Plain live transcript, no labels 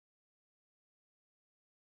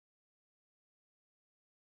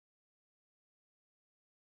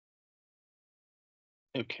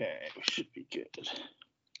Okay, we should be good.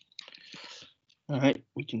 All right,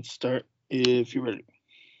 we can start if you're ready.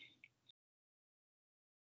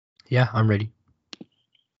 Yeah, I'm ready.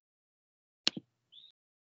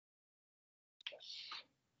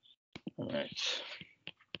 All right.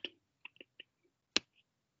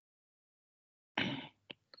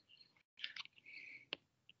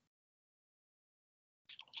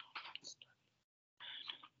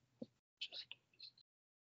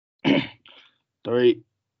 Three,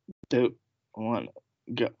 2, 1,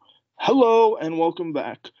 go. Hello and welcome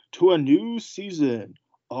back to a new season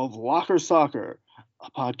of LockerSoccer,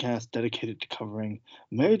 a podcast dedicated to covering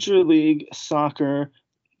Major League Soccer,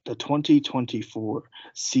 the 2024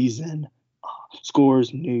 season,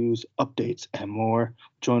 scores, news, updates, and more.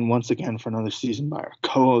 Joined once again for another season by our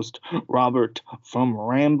co-host Robert from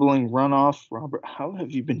Rambling Runoff. Robert, how have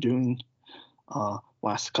you been doing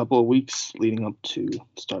last couple of weeks leading up to the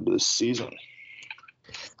start of this season?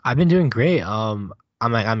 I've been doing great. I'm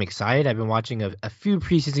excited. I've been watching a few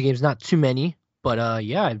preseason games, not too many, but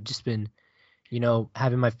yeah, I've just been,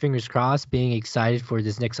 having my fingers crossed, being excited for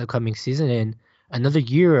this next upcoming season and another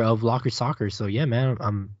year of Locker Soccer. So yeah, man,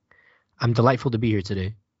 I'm delightful to be here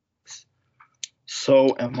today.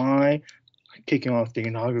 So am I, kicking off the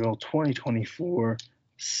inaugural 2024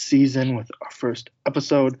 season with our first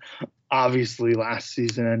episode. Obviously, last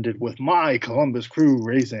season ended with my Columbus Crew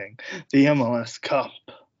raising the MLS Cup.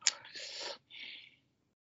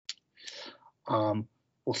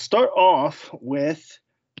 We'll start off with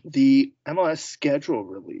the MLS schedule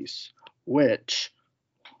release, which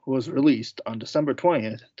was released on December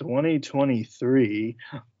 20th, 2023.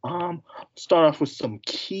 Start off with some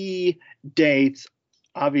key dates.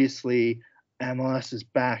 Obviously, MLS is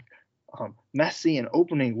back. Messi and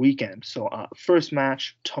opening weekend. So first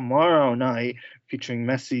match tomorrow night featuring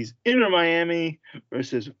Messi's Inter Miami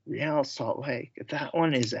versus Real Salt Lake. That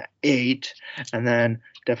one is at 8. And then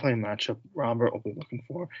definitely a matchup Robert will be looking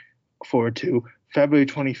forward to. February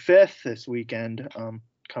 25th this weekend.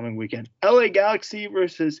 Coming weekend, LA Galaxy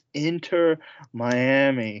versus Inter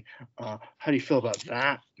Miami. How do you feel about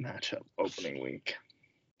that matchup opening week?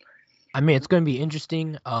 I mean, it's going to be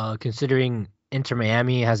interesting, considering Inter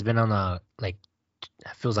Miami has been on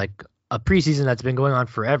feels like a preseason that's been going on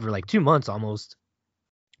forever, like 2 months almost,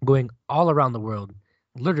 going all around the world,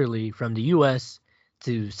 literally from the U.S.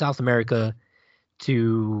 to South America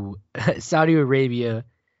to Saudi Arabia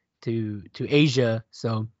to Asia.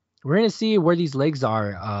 So we're gonna see where these legs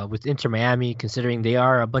are with Inter Miami, considering they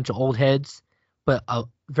are a bunch of old heads, but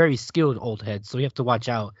very skilled old heads. So we have to watch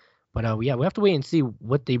out. But yeah, we have to wait and see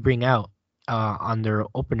what they bring out on their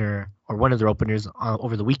opener or one of their openers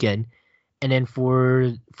over the weekend. And then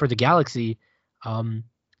for the Galaxy, um,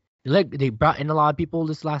 they brought in a lot of people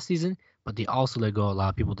this last season, but they also let go a lot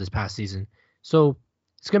of people this past season. So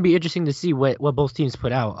it's gonna be interesting to see what both teams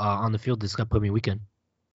put out on the field this upcoming weekend.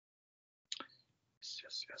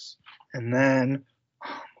 Yes. And then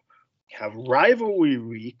we have rivalry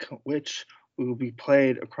week, which will be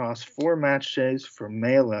played across 4 match days from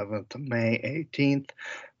May 11th to May 18th.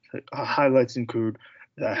 Highlights include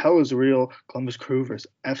the Hell is Real Columbus Crew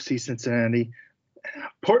versus FC Cincinnati,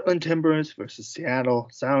 Portland Timbers versus Seattle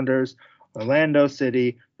Sounders, Orlando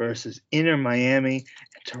City versus Inter Miami,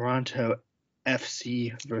 and Toronto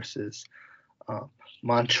FC versus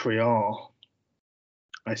Montreal.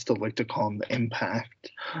 I still like to call them the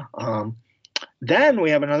Impact. Then we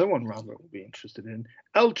have another one Robert will be interested in.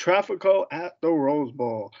 El Tráfico at the Rose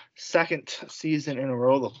Bowl. Second season in a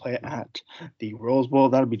row they'll play at the Rose Bowl.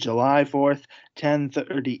 That'll be July 4th,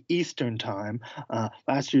 10:30 Eastern Time.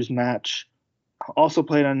 Last year's match also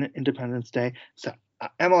played on Independence Day. So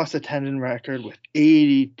MLS attendance record with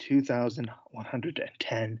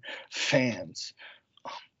 82,110 fans.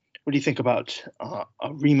 What do you think about a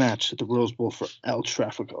rematch at the Rose Bowl for El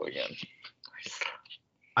Tráfico again?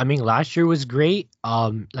 I mean, last year was great.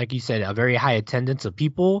 Like you said, a very high attendance of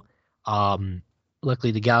people.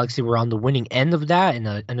 Luckily the Galaxy were on the winning end of that and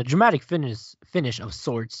a dramatic finish of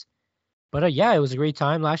sorts. But yeah, it was a great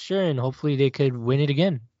time last year, and hopefully they could win it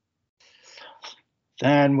again.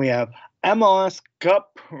 Then we have MLS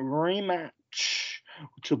Cup rematch,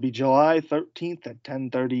 which will be July 13th at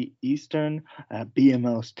 10:30 Eastern at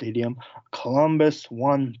BMO Stadium. Columbus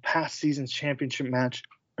won past season's championship match,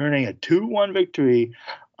 earning a 2-1 victory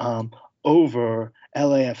over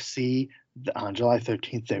LAFC. On July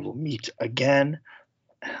 13th, they will meet again.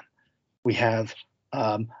 We have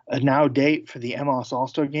A now date for the MLS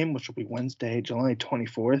All-Star Game, which will be Wednesday, July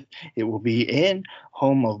 24th. It will be in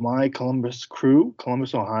home of my Columbus Crew,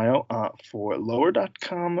 Columbus, Ohio, for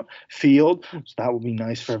Lower.com Field. So that will be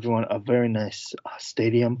nice for everyone. A very nice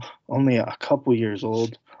stadium, only a couple years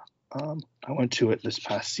old. I went to it this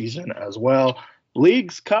past season as well.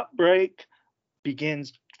 League's Cup break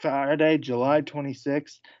begins Friday, July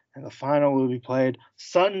 26th, and the final will be played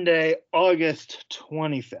Sunday, August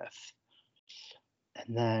 25th.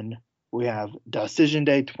 And then we have Decision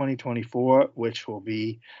Day 2024, which will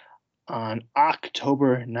be on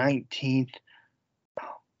October 19th.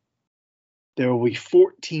 There will be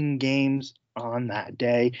 14 games on that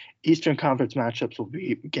day. Eastern Conference matchups will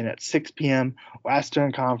begin at 6 p.m.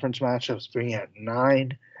 Western Conference matchups begin at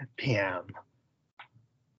 9 p.m.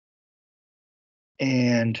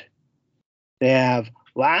 And they have,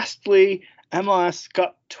 lastly, MLS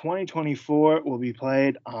Cup 2024 will be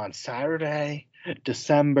played on Saturday,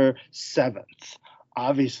 December 7th.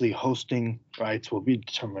 Obviously, hosting rights will be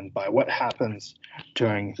determined by what happens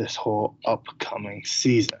during this whole upcoming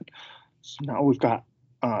season. So now we've got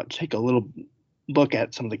take a little look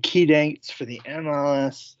at some of the key dates for the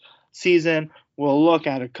MLS season. We'll look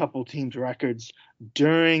at a couple teams' records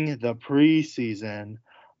during the preseason.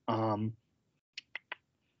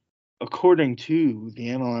 According to the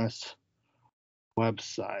MLS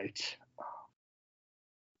website,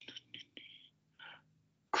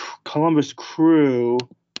 Columbus Crew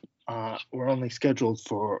were only scheduled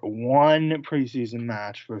for one preseason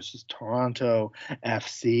match versus Toronto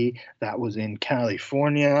FC. That was in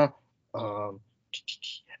California.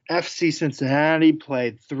 FC Cincinnati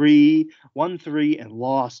played won 3, and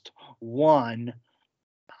lost 1.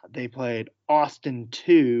 They played Austin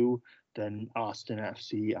 2, then Austin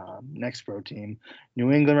FC, next pro team,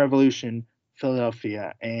 New England Revolution,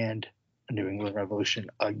 Philadelphia, and New England Revolution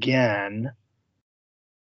again.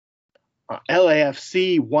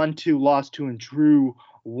 LAFC won 2, lost 2, and drew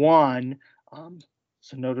 1.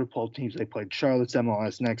 Some notable teams, they played Charlotte's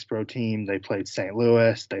MLS Next Pro team, they played St.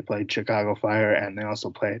 Louis, they played Chicago Fire, and they also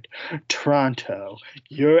played Toronto.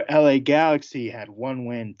 Your LA Galaxy had 1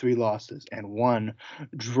 win, 3 losses, and 1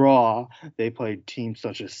 draw. They played teams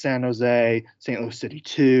such as San Jose, St. Louis City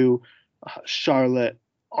 2, Charlotte,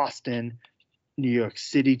 Austin, New York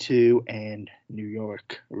City 2, and New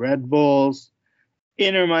York Red Bulls.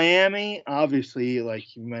 Inter Miami, obviously,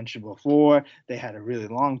 like you mentioned before, they had a really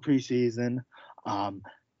long preseason.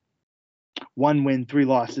 1 win, 3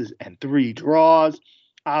 losses, and 3 draws.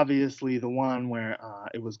 Obviously, the one where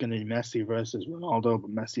it was going to be Messi versus Ronaldo,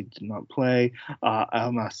 but Messi did not play.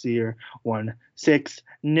 Al Nasir won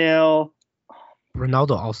 6-0.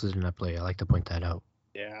 Ronaldo also did not play. I like to point that out.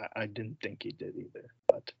 Yeah, I didn't think he did either,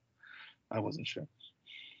 but I wasn't sure.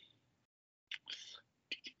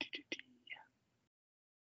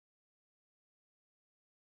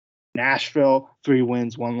 Nashville, 3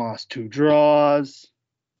 wins, 1 loss, 2 draws.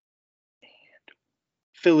 And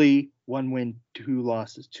Philly, 1 win, 2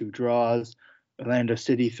 losses, 2 draws. Orlando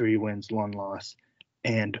City, 3 wins, 1 loss,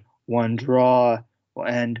 and 1 draw. We'll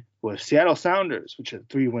end with Seattle Sounders, which had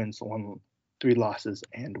 3 wins, 3 losses,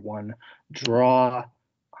 and 1 draw.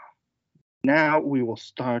 Now we will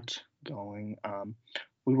start going.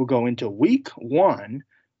 We will go into week 1,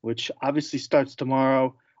 which obviously starts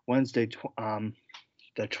tomorrow, Wednesday,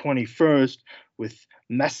 the 21st, with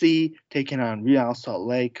Messi taking on Real Salt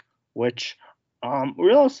Lake, which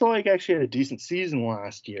Real Salt Lake actually had a decent season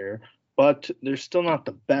last year, but they're still not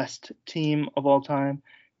the best team of all time,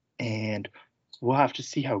 and we'll have to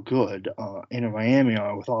see how good Inter Miami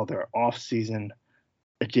are with all their off-season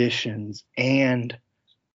additions, and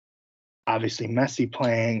obviously Messi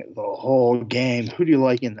playing the whole game. Who do you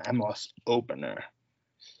like in the MLS opener?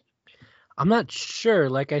 I'm not sure.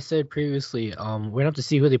 Like I said previously, we're gonna have to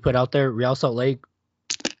see who they put out there. Real Salt Lake,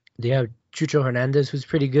 they have Chucho Hernandez, who's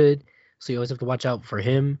pretty good, so you always have to watch out for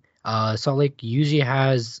him. Salt Lake usually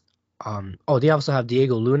has, they also have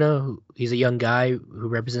Diego Luna, he's a young guy who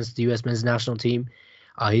represents the U.S. men's national team.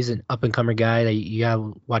 He's an up and comer guy that you have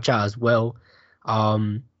to watch out as well.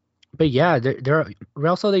 But yeah,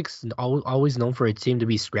 Real Salt Lake's always known for its team to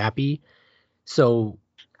be scrappy, so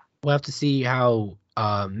we'll have to see how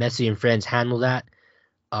Messi and friends handle that.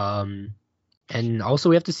 And also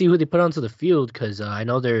we have to see who they put onto the field, because I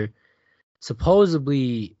know they're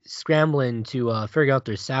supposedly scrambling to figure out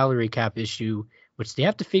their salary cap issue, which they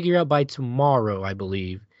have to figure out by tomorrow, I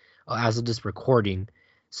believe, as of this recording.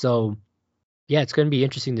 So yeah, it's going to be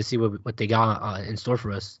interesting to see what they got in store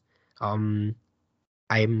for us. I'm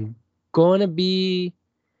going to be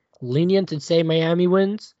lenient and say Miami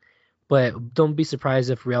wins, but don't be surprised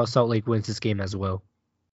if Real Salt Lake wins this game as well.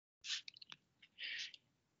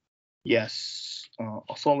 Yes.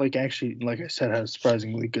 Salt Lake actually, like I said, had a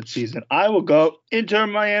surprisingly good season. I will go Inter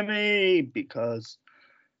Miami because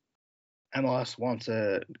MLS wants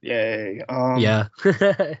it. Yay. Yeah,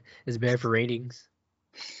 it's bad for ratings.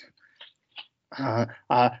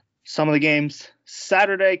 Some of the games.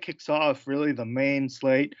 Saturday kicks off really the main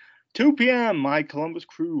slate. 2 p.m. My Columbus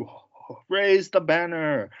Crew raise the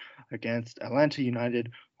banner against Atlanta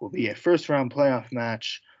United. Will be a first round playoff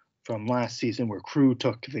match from last season where Crew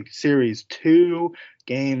took the series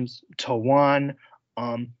 2-1.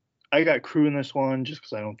 I got Crew in this one just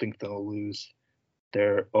because I don't think they'll lose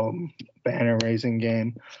their banner raising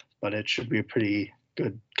game, but it should be a pretty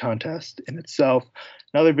good contest in itself.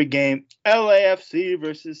 Another big game, LAFC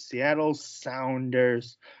versus Seattle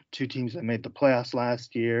Sounders, two teams that made the playoffs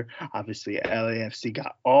last year. Obviously, LAFC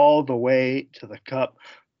got all the way to the cup.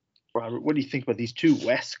 Robert, what do you think about these two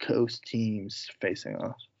West Coast teams facing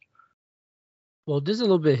off? Well, there's a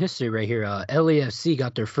little bit of history right here. LAFC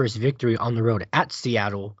got their first victory on the road at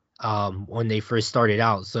Seattle when they first started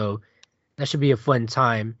out, so that should be a fun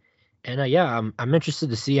time. And yeah, I'm interested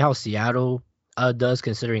to see how Seattle does,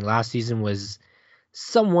 considering last season was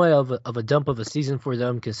somewhat of a dump of a season for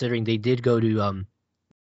them, considering they did go to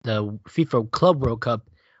the FIFA Club World Cup,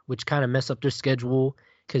 which kind of messed up their schedule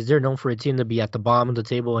because they're known for a team to be at the bottom of the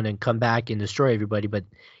table and then come back and destroy everybody. But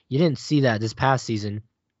you didn't see that this past season.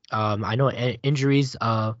 I know injuries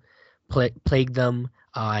plagued them.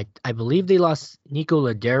 I believe they lost Nico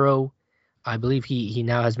Ladero. I believe he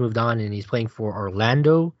now has moved on and he's playing for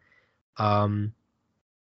Orlando. And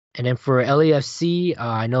then for LAFC,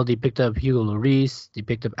 I know they picked up Hugo Lloris. They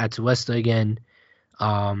picked up Atuesta again.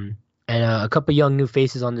 And a couple young new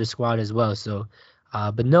faces on their squad as well. So,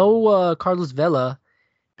 but no Carlos Vela.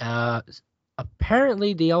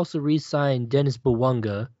 Apparently, they also re-signed Dennis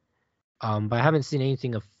Bouanga. But I haven't seen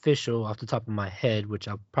anything official off the top of my head, which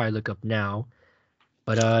I'll probably look up now.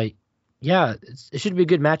 But yeah, it should be a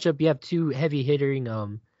good matchup. You have two heavy hitting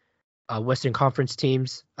Western Conference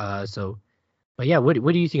teams. But yeah, what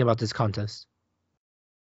do you think about this contest?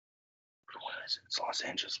 It's Los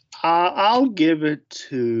Angeles. I'll give it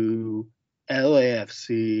to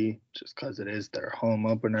LAFC just because it is their home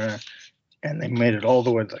opener, and they made it all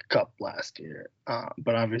the way to the cup last year.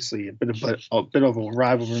 But obviously, a bit of a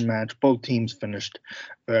rivalry match. Both teams finished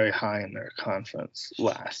very high in their conference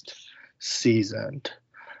last season.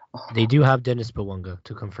 They do have Dennis Bouanga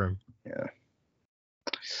to confirm. Yeah.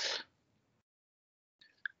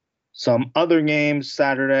 Some other games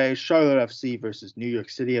Saturday: Charlotte FC versus New York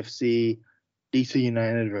City FC, DC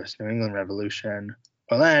United versus New England Revolution,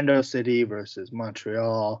 Orlando City versus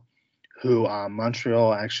Montreal, who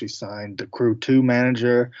Montreal actually signed the Crew 2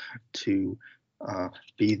 manager to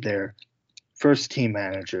be their first team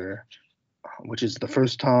manager, which is the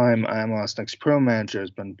first time MLS Next Pro manager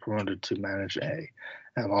has been promoted to manage a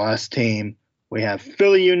MLS team. We have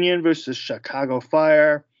Philly Union versus Chicago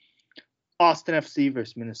Fire, Austin FC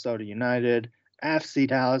versus Minnesota United, FC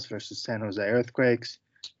Dallas versus San Jose Earthquakes,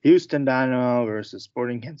 Houston Dynamo versus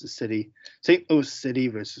Sporting Kansas City, St. Louis City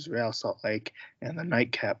versus Real Salt Lake, and the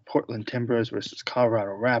nightcap Portland Timbers versus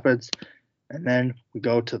Colorado Rapids. And then we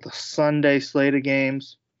go to the Sunday slate of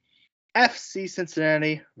games. FC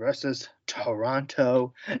Cincinnati versus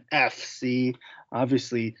Toronto FC.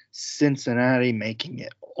 Obviously, Cincinnati making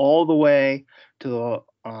it all the way to the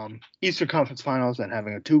Eastern Conference Finals and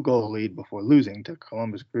having a 2-goal lead before losing to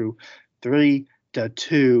Columbus Crew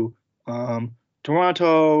 3-2.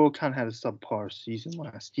 Toronto kind of had a subpar season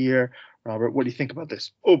last year. Robert, what do you think about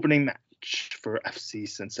this opening match for FC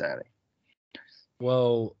Cincinnati?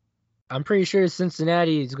 Well, I'm pretty sure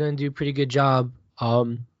Cincinnati is going to do a pretty good job.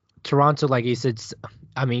 Toronto, like you said,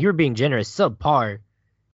 I mean, you're being generous. Subpar.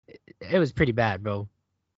 It was pretty bad, bro.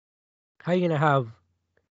 How are you going to have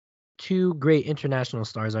two great international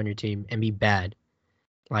stars on your team and be bad?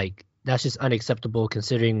 Like, that's just unacceptable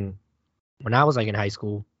considering when I was like in high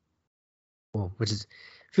school, well, which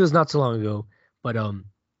feels not so long ago, but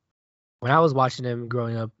when I was watching them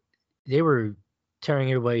growing up, they were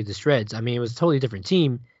tearing everybody to shreds. I mean, it was a totally different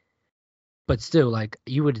team, but still, like,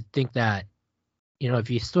 you would think that, you know, if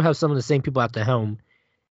you still have some of the same people at the helm,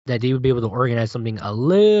 that they would be able to organize something a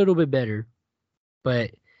little bit better,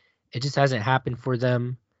 but it just hasn't happened for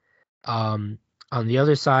them. On the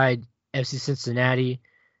other side, FC Cincinnati,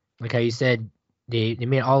 like how you said, they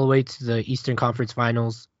made it all the way to the Eastern Conference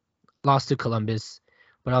Finals, lost to Columbus,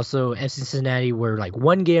 but also FC Cincinnati were like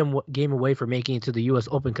one game away from making it to the U.S.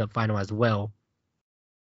 Open Cup final as well.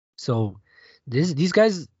 So these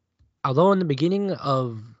guys, although in the beginning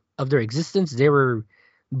of their existence they were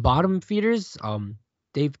bottom feeders,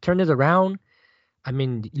 they've turned it around. I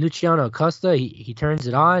mean, Luciano Acosta, he turns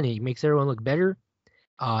it on. He makes everyone look better.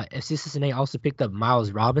 FC Cincinnati also picked up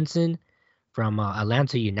Miles Robinson from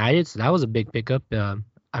Atlanta United, so that was a big pickup.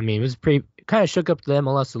 I mean, it was pretty kind of shook up the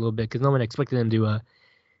MLS a little bit because no one expected him to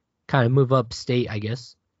kind of move up state, I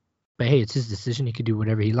guess. But hey, it's his decision. He could do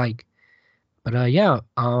whatever he like. But yeah,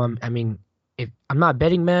 I mean, if I'm not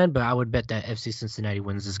betting man, but I would bet that FC Cincinnati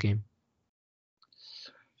wins this game.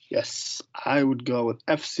 Yes, I would go with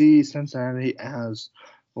FC Cincinnati as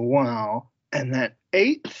well. And then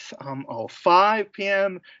 8th, 5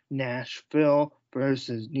 p.m., Nashville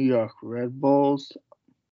versus New York Red Bulls.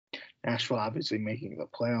 Nashville obviously making the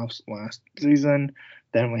playoffs last season.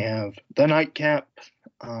 Then we have the nightcap,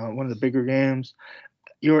 one of the bigger games.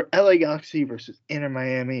 Your LA Galaxy versus Inter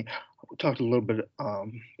Miami. We talked a little bit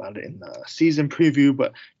about it in the season preview,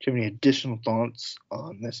 but do you have any additional thoughts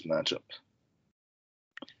on this matchup?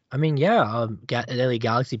 I mean, yeah, LA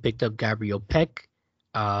Galaxy picked up Gabriel Peck.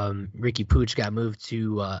 Ricky Pooch got moved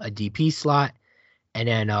to a DP slot. And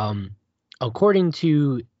then according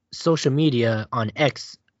to social media on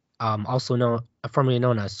X, formerly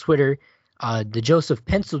known as Twitter, the Joseph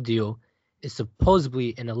Pencil deal is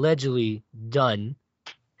supposedly and allegedly done.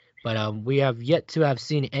 But we have yet to have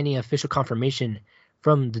seen any official confirmation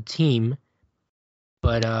from the team.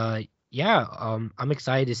 But yeah, I'm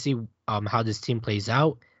excited to see how this team plays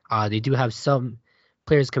out. They do have some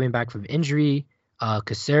players coming back from injury.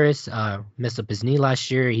 Caceres messed up his knee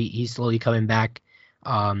last year. He's slowly coming back.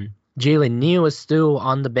 Jalen Neal is still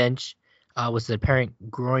on the bench with an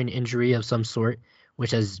apparent groin injury of some sort,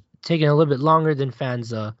 which has taken a little bit longer than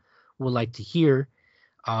fans would like to hear.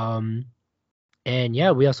 And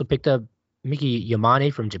yeah, we also picked up Miki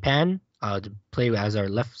Yamane from Japan to play as our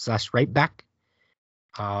left/right back.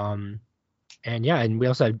 And yeah, and we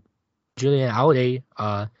also had Julian Aude,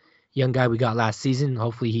 young guy we got last season.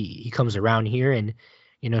 Hopefully he comes around here and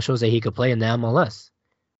shows that he could play in the MLS.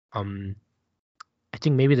 I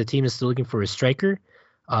think maybe the team is still looking for a striker.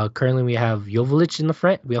 Currently we have Joveljic in the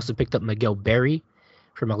front. We also picked up Miguel Berry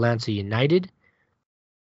from Atlanta United.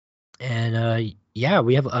 And yeah,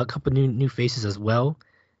 we have a couple new faces as well.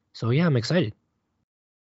 So yeah, I'm excited.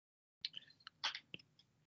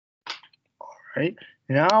 All right.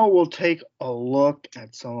 Now we'll take a look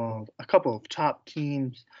at a couple of top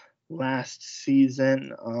teams last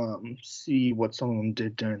season. See what some of them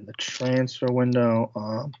did during the transfer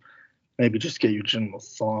window. Maybe just get your general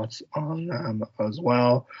thoughts on them as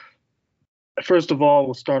well. First of all,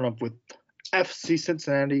 we'll start off with FC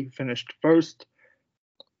Cincinnati. Finished first.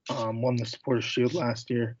 Won the Supporters Shield last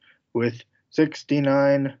year with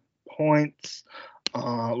 69 points.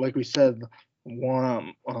 Like we said, we're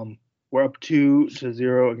up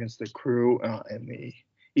 2-0 against the Crew in the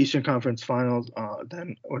Eastern Conference Finals.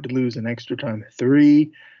 Then would lose in extra time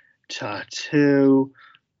 3-2.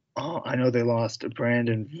 I know they lost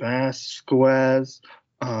Brandon Vasquez.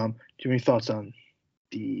 Do you have any thoughts on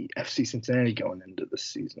the FC Cincinnati going into the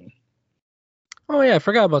season? Oh yeah, I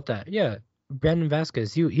forgot about that. Yeah, Brandon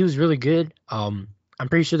Vasquez. He was really good. I'm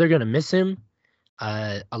pretty sure they're gonna miss him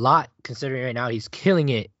a lot, considering right now he's killing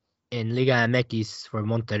it in Liga MX for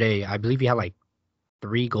Monterrey. I believe he had like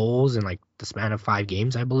 3 goals in like the span of 5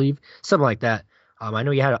 games, I believe, something like that. I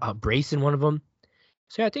know he had a brace in one of them.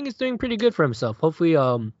 So yeah, I think he's doing pretty good for himself. Hopefully,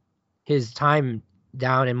 his time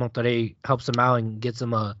down in Monterrey helps him out and gets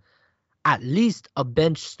him at least a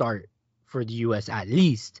bench start for the U.S. At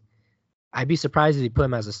least. I'd be surprised if they put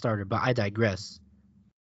him as a starter, but I digress.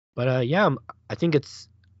 But yeah, I think it's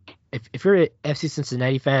if you're an FC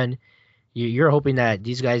Cincinnati fan, you're hoping that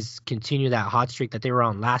these guys continue that hot streak that they were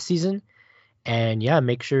on last season, and yeah,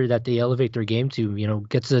 make sure that they elevate their game to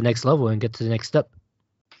get to the next level and get to the next step.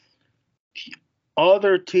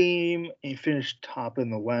 Other team finished top in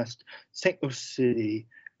the West, St. Louis City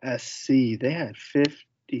SC. They had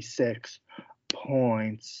 56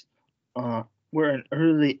 points. Were an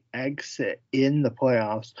early exit in the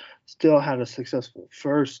playoffs. Still had a successful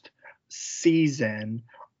first season.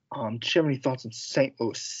 Do you have any thoughts on St.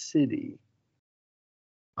 Louis City?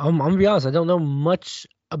 I'm gonna be honest, I don't know much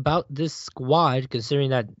about this squad,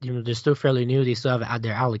 considering that they're still fairly new. They still have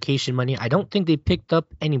their allocation money. I don't think they picked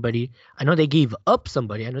up anybody. I know they gave up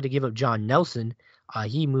somebody. I know they gave up John Nelson.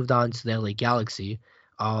 He moved on to the LA Galaxy.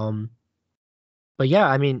 But yeah,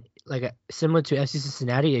 I mean, like similar to FC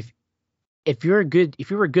Cincinnati, if you were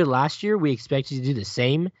good last year, we expect you to do the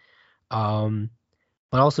same.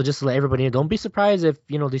 But also just to let everybody know, don't be surprised if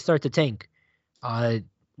they start to tank. They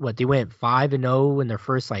went 5-0 in their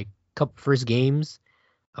first first games.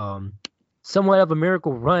 Somewhat of a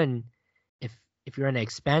miracle run if you're an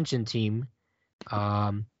expansion team.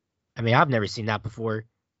 I mean, I've never seen that before.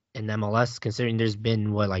 in MLS, considering there's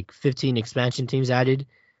been 15 expansion teams added.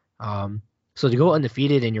 So to go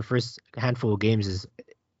undefeated in your first handful of games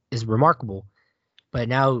is remarkable. But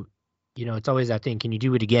now, it's always that thing. Can you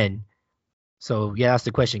do it again? So yeah, that's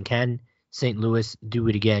the question. Can St. Louis do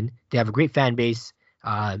it again? They have a great fan base.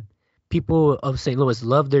 People of St. Louis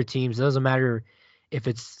love their teams. It doesn't matter if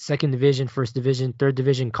it's second division, first division, third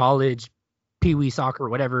division, college, pee wee soccer,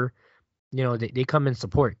 whatever. They come and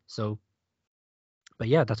support. So, but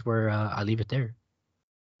yeah, that's where I leave it there.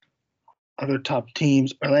 Other top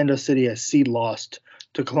teams, Orlando City SC lost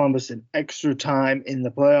to Columbus in extra time in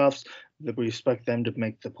the playoffs. We expect them to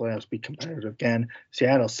make the playoffs be competitive again.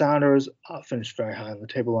 Seattle Sounders finished very high on the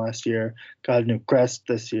table last year, got a new crest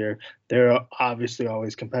this year. They're obviously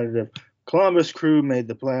always competitive. Columbus Crew made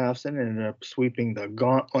the playoffs and ended up sweeping the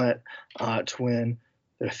gauntlet to win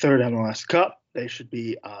their third MLS Cup. They should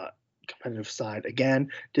be competitive side again.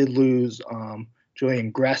 Did lose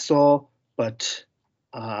Julian Gressel, but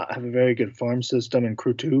have a very good farm system. And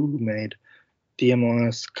Crew 2, who made the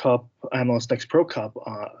MLS Next Pro Cup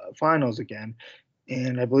finals again.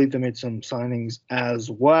 And I believe they made some signings as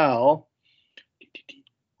well.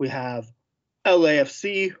 We have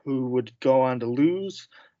LAFC, who would go on to lose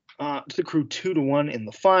to the Crew 2-1 in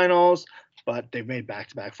the finals, but they've made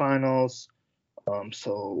back-to-back finals.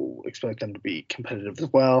 So expect them to be competitive as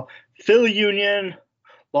well. Philly Union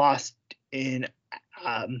lost in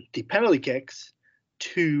the penalty kicks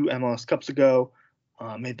 2 MLS Cups ago,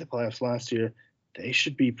 made the playoffs last year. They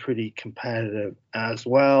should be pretty competitive as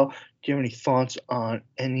well. Do you have any thoughts on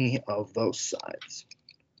any of those sides?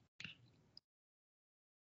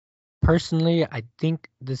 Personally, I think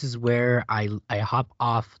this is where I hop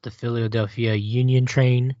off the Philadelphia Union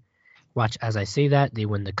train. Watch as I say that. They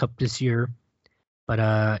win the cup this year.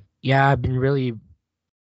 But yeah, I've been really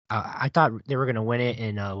I thought they were gonna win it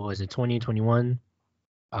in 2021?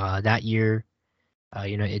 That year.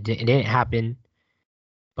 It didn't happen.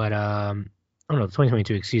 But oh no,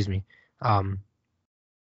 2022, excuse me.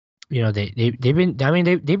 They've been. I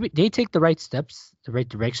mean, they take the right steps, the right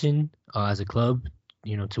direction as a club.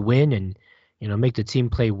 To win and make the team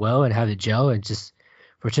play well and have it gel. And just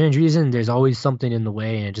for change reason, there's always something in the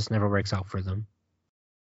way, and it just never works out for them.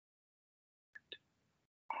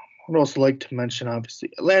 I'd also like to mention,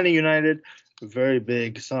 obviously, Atlanta United, a very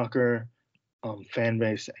big soccer fan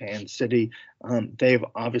base and city. They've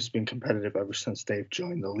obviously been competitive ever since they've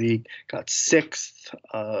joined the league. Got 6th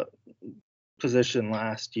position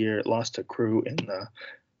last year. Lost to Crew in the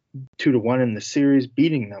 2-1 in the series,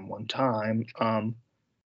 beating them one time.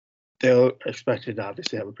 They're expected to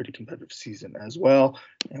obviously have a pretty competitive season as well.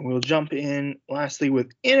 And we'll jump in lastly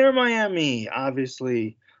with Inter Miami.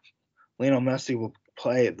 Obviously, Lionel Messi will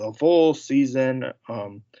play the full season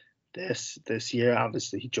this year.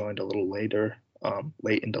 Obviously, he joined a little later,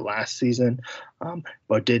 late into last season,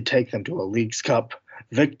 but did take them to a Leagues Cup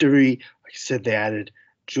victory. Like I said, they added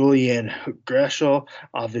Julian Gressel,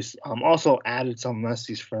 obviously, also added some of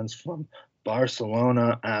Messi's friends from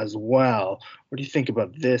Barcelona as well. What do you think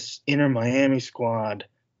about this Inter Miami squad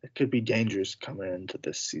that could be dangerous coming into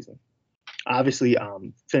this season? Obviously,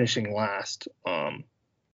 finishing last,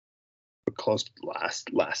 close to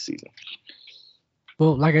last season.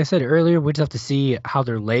 Well, like I said earlier, we just have to see how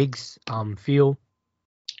their legs feel.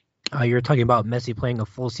 You're talking about Messi playing a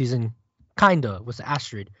full season, kinda with the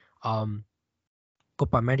asterisk.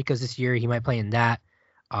 Copa Americas this year, he might play in that.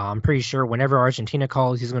 I'm pretty sure whenever Argentina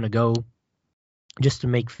calls, he's gonna go just to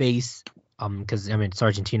make face. Because it's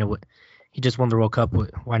Argentina. He just won the World Cup.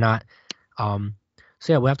 Why not? So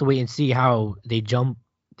yeah, we'll have to wait and see how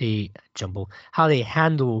how they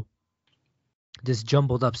handle this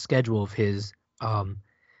jumbled up schedule of his.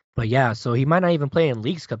 But yeah, so he might not even play in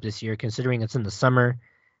Leagues Cup this year, considering it's in the summer.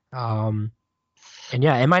 And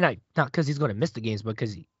yeah, it might not because he's going to miss the games, but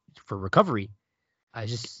because for recovery,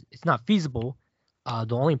 it's not feasible.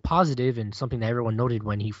 The only positive and something that everyone noted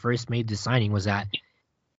when he first made the signing was that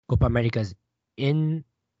Copa America's in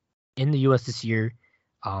the U.S. this year.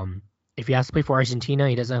 If he has to play for Argentina,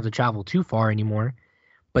 he doesn't have to travel too far anymore.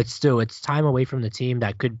 But still, it's time away from the team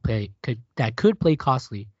that could play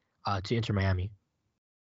costly to Inter Miami.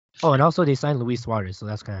 Oh, and also they signed Luis Suarez, so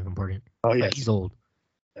that's kind of important. Oh yes, he's old.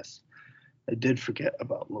 Yes, I did forget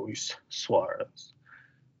about Luis Suarez.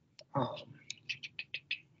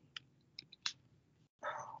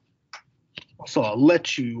 So I'll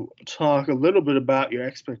let you talk a little bit about your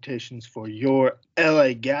expectations for your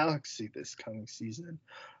LA Galaxy this coming season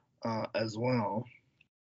as well.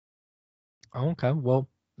 Okay, well,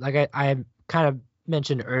 like I kind of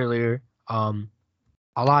mentioned earlier, a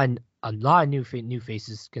lot of new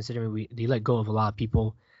faces, considering they let go of a lot of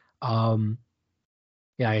people.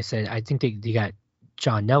 Yeah, I said I think they got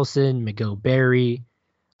John Nelson, Miguel Berry.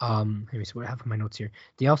 Let me see what I have in my notes here.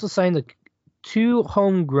 They also signed the two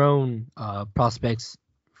homegrown prospects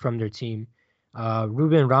from their team,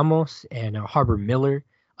 Ruben Ramos and Harbor Miller,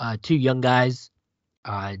 two young guys.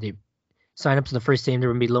 They signed up to the first team. They're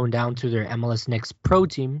going to be loaned down to their MLS Next Pro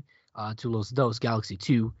team, to Los Dos Galaxy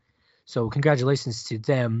 2. So congratulations to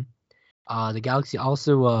them. The Galaxy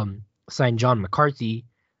also signed John McCarthy,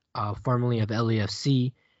 formerly of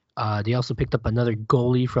LAFC. They also picked up another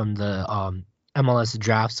goalie from the MLS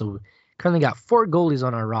draft. So currently got four goalies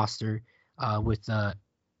on our roster, with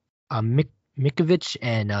Mikovic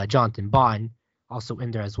and Jonathan Bond also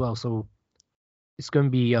in there as well. So it's going to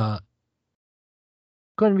be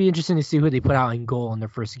interesting to see who they put out in goal in their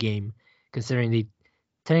first game, considering they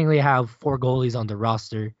technically have four goalies on the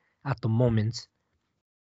roster at the moment.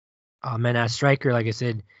 And as striker, like I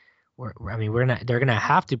said, they're gonna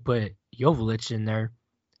have to put Joveljic in there.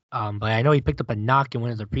 But I know he picked up a knock in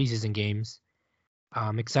one of the preseason games.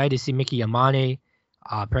 I'm excited to see Mickey Yamane.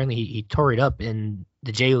 Apparently he tore it up in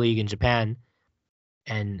the J League in Japan,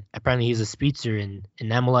 and apparently he's a speedster in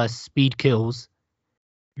MLS speed kills.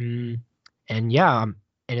 Mm, and yeah, and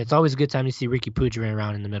it's always a good time to see Ricky Puig running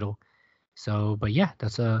around in the middle. So, but yeah,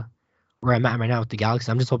 that's where I'm at right now with the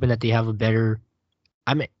Galaxy. I'm just hoping that they have a better.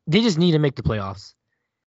 I mean, they just need to make the playoffs.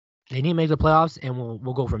 They need to make the playoffs, and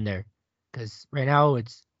we'll go from there. Because right now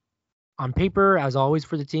it's on paper, as always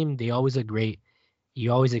for the team, they always look great.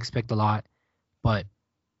 You always expect a lot, but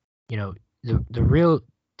you know the real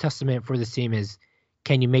testament for this team is,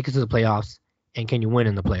 can you make it to the playoffs and can you win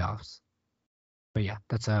in the playoffs? But yeah,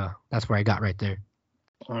 that's where I got right there.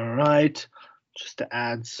 All right. Just to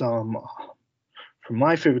add some from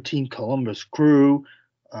my favorite team, Columbus Crew,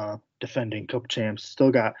 defending Cup champs. Still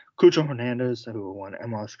got Cucho Hernandez, who won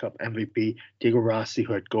MLS Cup MVP. Diego Rossi,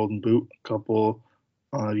 who had Golden Boot a couple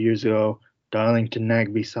years ago. Darlington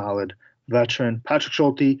Nagbe, solid veteran. Patrick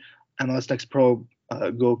Schulte, MLS Next Pro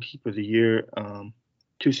goalkeeper of the year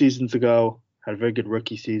 2 seasons ago. Had a very good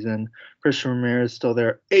rookie season. Christian Ramirez still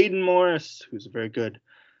there. Aiden Morris, who's a very good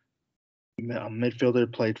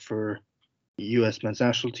midfielder, played for the U.S. men's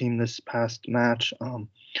national team this past match.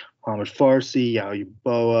 Mohamed Farsi, Yao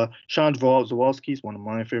Boa, Sean Zawalski is one of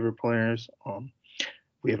my favorite players.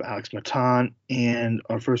 We have Alex Matan, and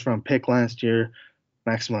our first round pick last year,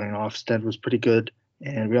 Maximilian Ofsted, was pretty good.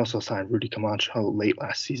 And we also signed Rudy Camacho late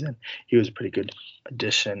last season. He was a pretty good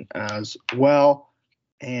addition as well.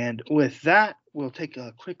 And with that, we'll take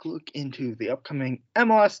a quick look into the upcoming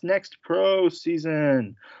MLS Next Pro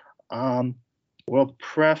season. We'll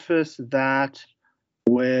preface that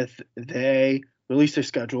with they released their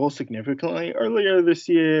schedule significantly earlier this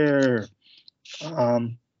year,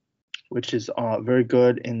 which is very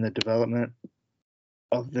good in the development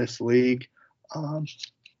of this league.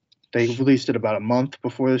 They released it about a month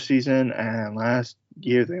before the season, and last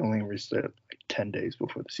year they only released it like 10 days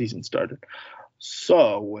before the season started.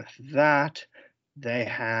 So with that, they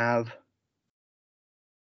have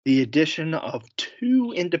the addition of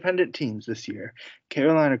two independent teams this year,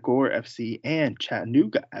 Carolina Gore FC and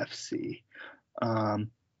Chattanooga FC.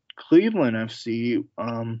 Cleveland FC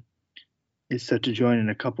is set to join in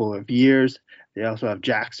a couple of years. They also have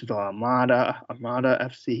Jacksonville Armada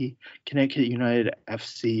FC, Connecticut United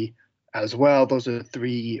FC as well. Those are the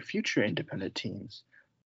three future independent teams.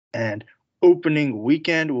 And opening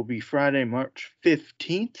weekend will be Friday, March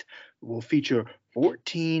 15th. It will feature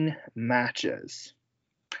 14 matches.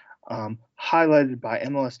 Highlighted by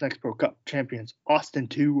MLS Next Pro Cup champions Austin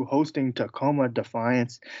 2 hosting Tacoma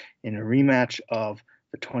Defiance in a rematch of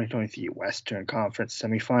the 2023 Western Conference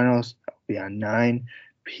semifinals. That will be on 9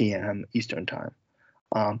 p.m. Eastern Time.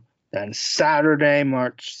 Then Saturday,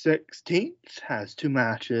 March 16th, has two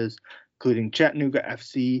matches, including Chattanooga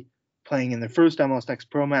FC playing in their first MLS Next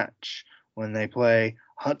Pro match when they play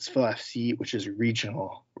Huntsville FC, which is a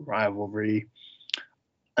regional rivalry.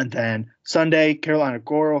 And then Sunday, Carolina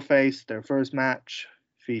Gore will face their first match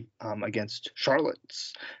against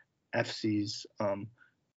Charlotte's FC's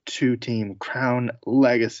two-team Crown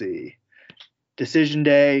Legacy. Decision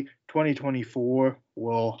Day 2024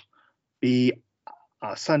 will be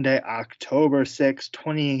Sunday, October 6th.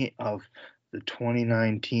 20 of the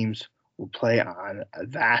 29 teams will play on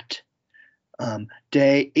that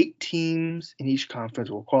day. 8 teams in each conference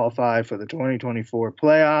will qualify for the 2024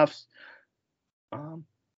 playoffs.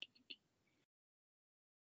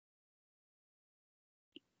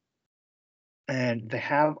 And they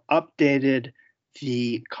have updated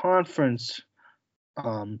the conference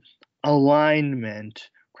alignment.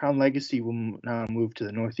 Crown Legacy will now move to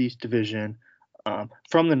the Northeast Division.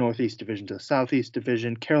 From the Northeast Division to the Southeast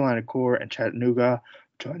Division, Carolina Core and Chattanooga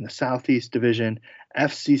joined the Southeast Division.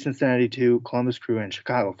 FC Cincinnati 2, Columbus Crew, and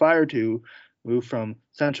Chicago Fire 2 moved from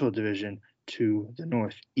Central Division to the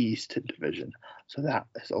Northeast Division. So that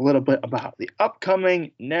is a little bit about the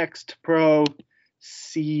upcoming next pro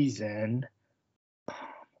season.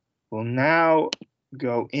 We'll now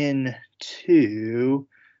go into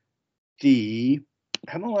the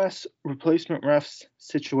MLS replacement refs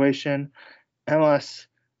situation. MLS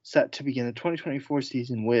set to begin the 2024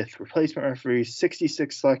 season with replacement referees,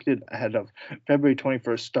 66 selected ahead of February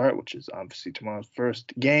 21st start, which is obviously tomorrow's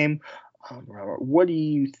first game. Robert, what do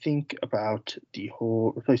you think about the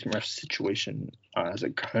whole replacement ref situation as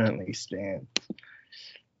it currently stands?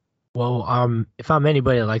 Well, if I'm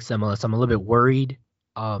anybody that likes MLS, I'm a little bit worried,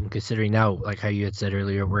 considering now, like how you had said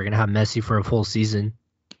earlier, we're gonna have Messi for a full season,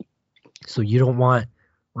 so you don't want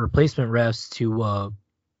replacement refs to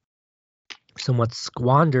somewhat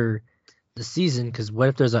squander the season, because what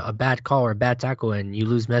if there's a bad call or a bad tackle and you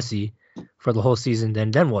lose Messi for the whole season?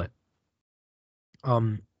 Then what?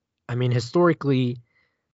 I mean, historically,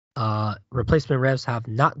 replacement refs have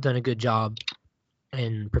not done a good job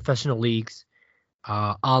in professional leagues,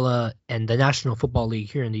 a la and the National Football League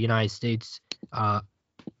here in the United States.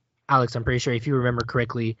 Alex, I'm pretty sure if you remember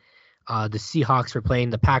correctly, the Seahawks were playing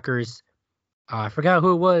the Packers. I forgot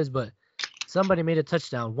who it was, but somebody made a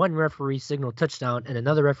touchdown. One referee signaled touchdown, and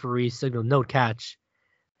another referee signaled no catch.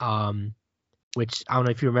 Which I don't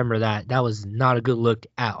know if you remember that. That was not a good look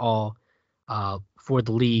at all for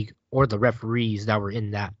the league or the referees that were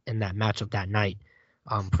in that matchup that night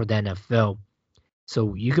for the NFL.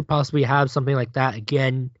 So you could possibly have something like that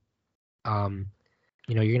again. You're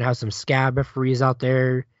gonna have some scab referees out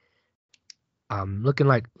there, looking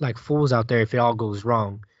like fools out there if it all goes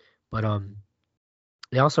wrong. But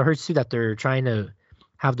it also hurts too that they're trying to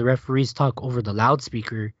have the referees talk over the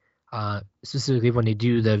loudspeaker, specifically when they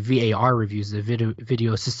do the VAR reviews, the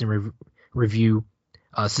video assistant review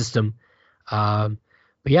system.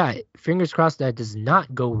 But yeah, fingers crossed that does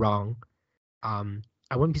not go wrong.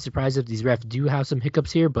 I wouldn't be surprised if these refs do have some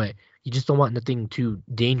hiccups here, but you just don't want nothing too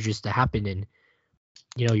dangerous to happen. And,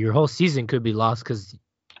 your whole season could be lost because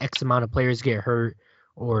X amount of players get hurt,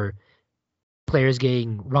 or players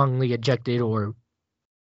getting wrongly ejected, or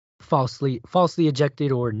falsely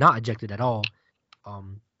ejected, or not ejected at all.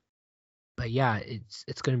 But yeah,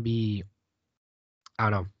 it's going to be,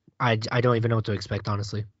 I don't know. I don't even know what to expect,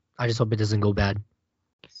 honestly. I just hope it doesn't go bad.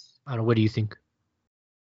 I don't know. What do you think?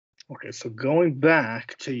 Okay, so going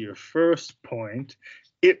back to your first point,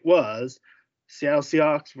 it was Seattle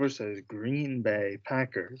Seahawks versus Green Bay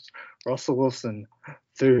Packers. Russell Wilson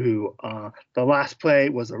threw the last play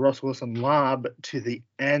was a Russell Wilson lob to the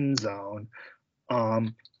end zone.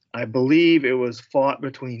 I believe it was fought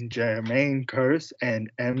between Jermaine Kearse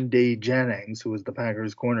and MD Jennings, who was the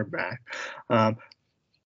Packers cornerback.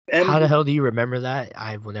 How the hell do you remember that?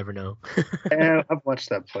 I will never know. And I've watched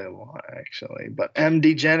that play a lot, actually. But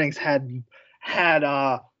MD Jennings had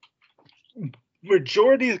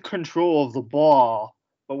majority control of the ball,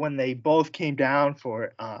 but when they both came down for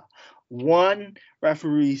it, one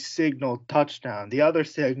referee signaled touchdown, the other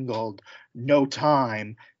signaled no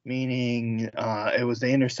time, meaning it was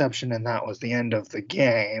the interception and that was the end of the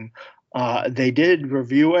game. They did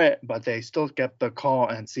review it, but they still kept the call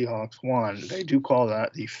and Seahawks won. They do call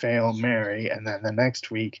that the Fail Mary, and then the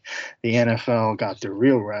next week, the NFL got the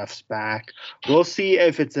real refs back. We'll see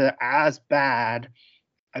if it's as bad.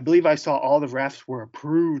 I believe I saw all the refs were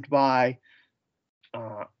approved by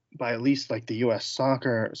at least like the U.S.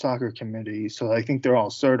 soccer committee, so I think they're all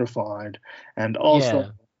certified. And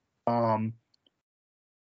also, I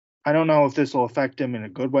don't know if this will affect them in a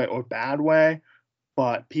good way or bad way,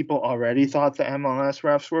 but people already thought the MLS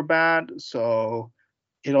refs were bad, so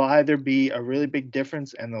it'll either be a really big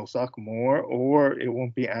difference and they'll suck more, or it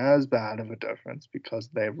won't be as bad of a difference because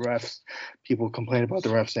people complain about the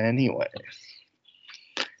refs anyway.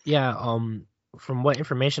 Yeah, from what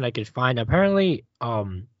information I could find, apparently,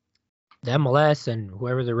 the MLS and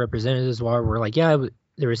whoever the representatives were like, yeah,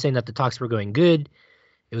 they were saying that the talks were going good.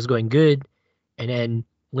 It was going good. And then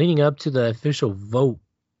leading up to the official vote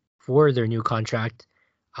for their new contract,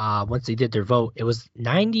 once they did their vote, it was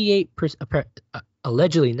 98%,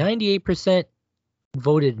 allegedly 98%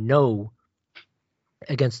 voted no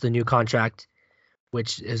against the new contract,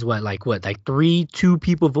 which is like 2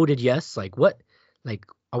 people voted yes. Like what? Like,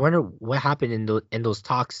 I wonder what happened in those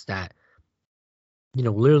talks that,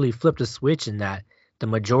 literally flipped a switch and that the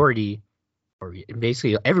majority, or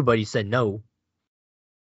basically everybody, said no.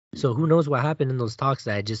 So who knows what happened in those talks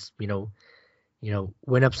that just,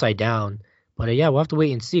 went upside down. But yeah, we'll have to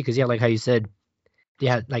wait and see because, yeah, like how you said, they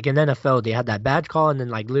had like in the NFL they had that badge call, and then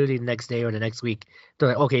like literally the next day or the next week they're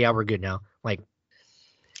like, okay, yeah, we're good now. Like,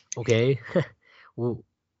 okay, well,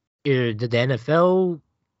 did the NFL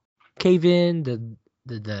cave in? Did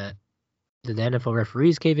the NFL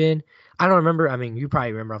referees cave in? I don't remember. I mean, you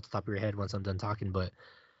probably remember off the top of your head once I'm done talking, but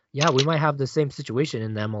yeah, we might have the same situation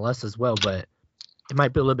in the MLS as well, but it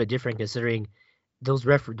might be a little bit different considering those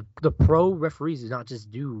the pro referees do not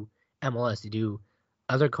just do MLS, they do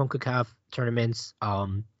other CONCACAF tournaments.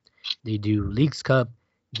 They do Leagues Cup,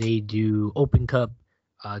 they do Open Cup,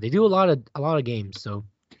 they do a lot of games. So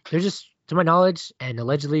they're just, to my knowledge, and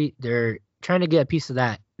allegedly they're trying to get a piece of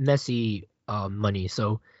that messy money.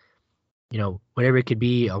 So whatever it could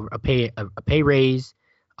be, a pay raise,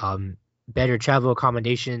 better travel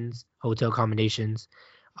accommodations, hotel accommodations,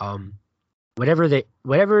 um, whatever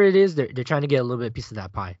it is, they're trying to get a little bit of piece of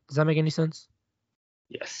that pie. Does that make any sense?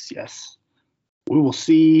 Yes. We will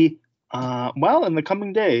see, in the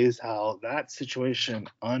coming days, how that situation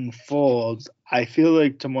unfolds. I feel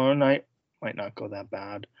like tomorrow night might not go that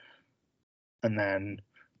bad. And then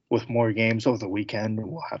with more games over the weekend,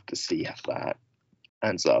 we'll have to see if that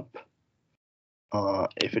ends up,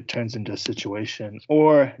 if it turns into a situation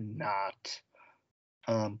or not.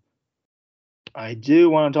 I do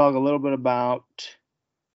want to talk a little bit about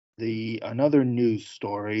another news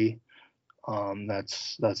story.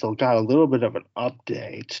 That's got a little bit of an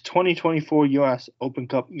update. 2024 U.S. Open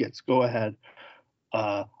Cup gets go ahead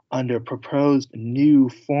under proposed new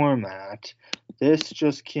format. This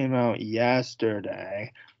just came out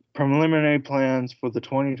yesterday. Preliminary plans for the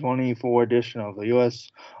 2024 edition of the U.S.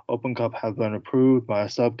 Open Cup have been approved by a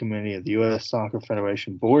subcommittee of the U.S. Soccer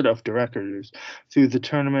Federation Board of Directors. Through the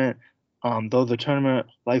tournament, though the tournament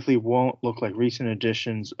likely won't look like recent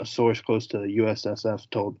editions, a source close to the USSF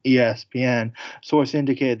told ESPN. Source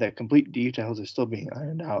indicated that complete details are still being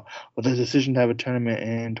ironed out, but the decision to have a tournament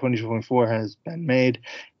in 2024 has been made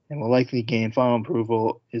and will likely gain final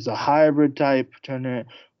approval. Is a hybrid type tournament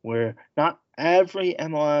where not every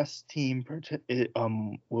MLS team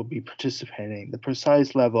will be participating. The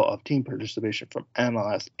precise level of team participation from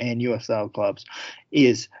MLS and USL clubs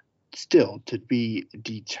is still to be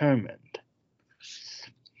determined.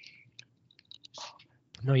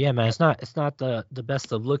 No, yeah, man, it's not the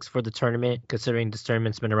best of looks for the tournament, considering this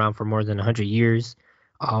tournament's been around for more than 100 years.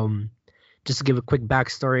 Just to give a quick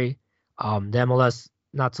backstory, the MLS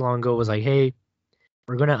not too long ago was like, hey,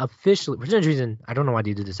 we're gonna officially, for some reason, I don't know why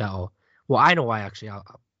they did this at all. Well, I know why actually.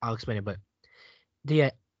 I'll explain it, but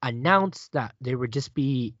they announced that they would just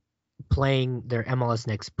be playing their MLS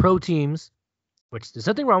Next Pro teams, which there's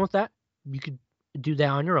nothing wrong with that. You could do that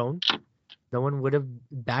on your own. No one would have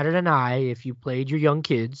batted an eye if you played your young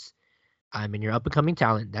kids. And your up and coming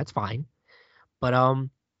talent. That's fine. But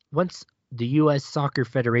once the U.S. Soccer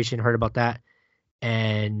Federation heard about that,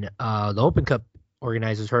 and the Open Cup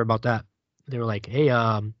organizers heard about that, they were like, "Hey,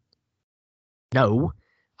 no,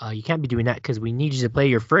 you can't be doing that because we need you to play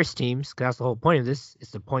your first teams. Because that's the whole point of this.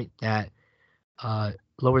 It's the point that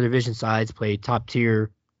lower division sides play top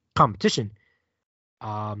tier competition."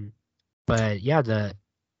 But yeah, the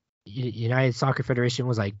United Soccer Federation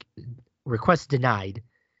was like, request denied.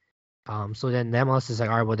 So then the MLS is like,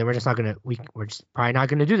 all right, well then we're just probably not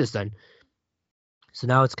gonna do this then. So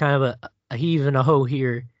now it's kind of a heave and a ho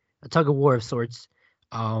here, a tug of war of sorts.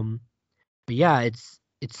 But yeah, it's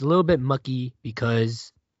a little bit mucky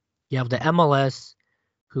because you have the MLS,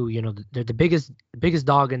 who they're the biggest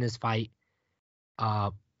dog in this fight.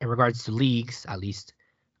 In regards to leagues, at least,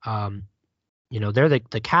 they're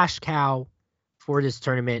the cash cow for this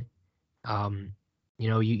tournament.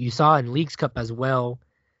 You saw in Leagues Cup as well.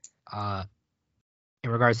 In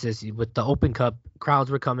regards to this, with the Open Cup, crowds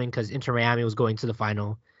were coming because Inter Miami was going to the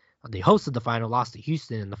final. They hosted the final, lost to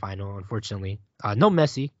Houston in the final, unfortunately. No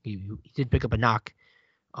Messi. He did pick up a knock.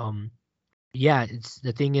 Yeah,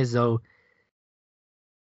 the thing is though,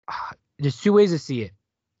 there's two ways to see it.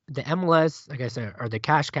 The MLS, like I said, are the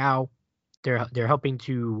cash cow. They're helping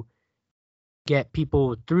to get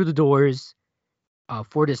people through the doors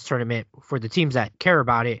for this tournament, for the teams that care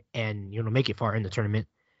about it and make it far in the tournament.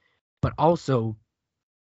 But also,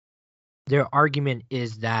 their argument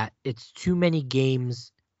is that it's too many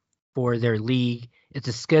games for their league. It's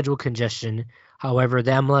a schedule congestion. However,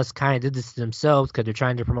 the MLS kind of did this to themselves because they're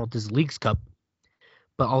trying to promote this Leagues Cup.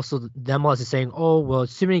 But also, the MLS is saying, oh, well,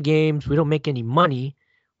 it's too many games. We don't make any money,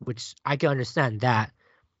 which I can understand that.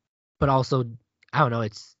 But also, I don't know,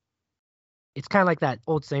 it's kind of like that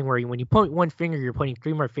old saying where when you point one finger, you're pointing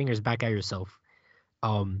three more fingers back at yourself.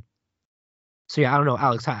 So yeah, I don't know,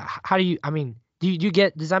 Alex. How do you? I mean, do you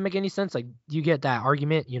get? Does that make any sense? Like, do you get that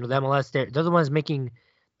argument? The MLS, they're the ones making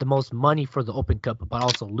the most money for the Open Cup, but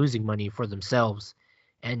also losing money for themselves.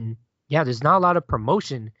 And yeah, there's not a lot of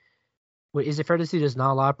promotion. Wait, is it fair to say there's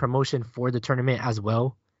not a lot of promotion for the tournament as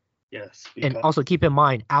well? Yes. And also keep in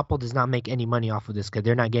mind, Apple does not make any money off of this because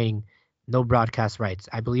they're not getting no broadcast rights.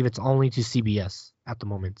 I believe it's only to CBS at the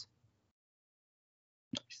moment.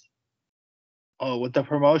 Oh, with the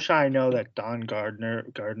promotion, I know that Don Garber,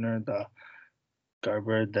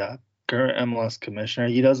 the current MLS commissioner,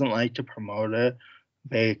 he doesn't like to promote it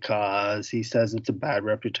because he says it's a bad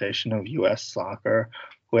reputation of U.S. soccer,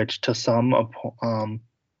 which to some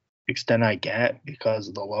extent I get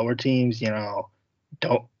because the lower teams,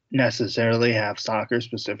 don't necessarily have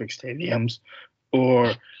soccer-specific stadiums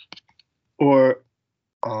or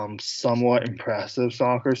somewhat impressive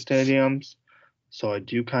soccer stadiums. So I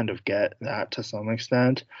do kind of get that to some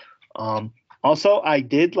extent. Also, I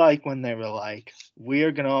did like when they were like, we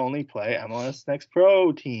are going to only play MLS Next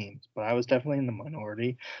Pro teams. But I was definitely in the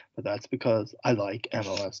minority. But that's because I like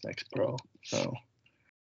MLS Next Pro. So,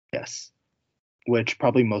 yes. Which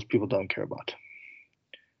probably most people don't care about.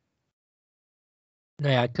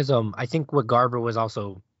 Yeah, because I think what Garber was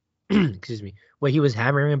also, excuse me, what he was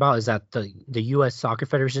hammering about is that the U.S. Soccer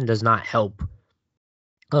Federation does not help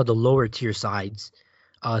the lower tier sides,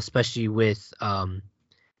 especially with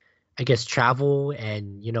I guess travel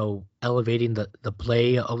and elevating the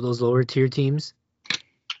play of those lower tier teams.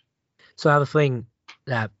 So I have a feeling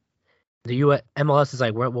that the U.S. MLS is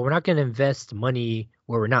like, we're not going to invest money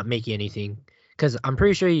where we're not making anything, because I'm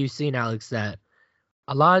pretty sure you've seen, Alex, that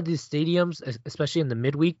a lot of these stadiums, especially in the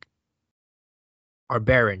midweek, are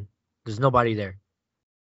barren. There's nobody there,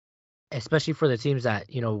 especially for the teams that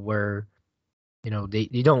where they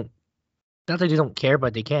don't, not that they don't care,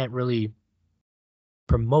 but they can't really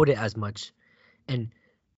promote it as much. And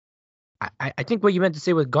I think what you meant to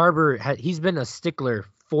say with Garber, he's been a stickler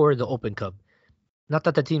for the Open Cup. Not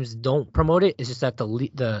that the teams don't promote it. It's just that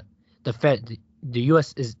the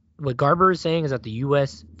U.S. is, what Garber is saying is that the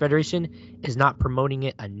U.S. Federation is not promoting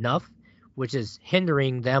it enough, which is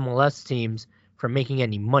hindering the MLS teams from making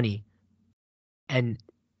any money. And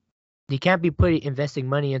they can't be investing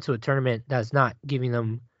money into a tournament that's not giving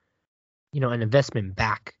them, an investment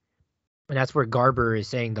back. And that's where Garber is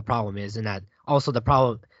saying the problem is, and that also the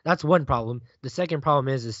problem, that's one problem. The second problem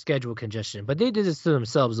is schedule congestion. But they did this to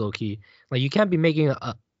themselves, low key. Like, you can't be making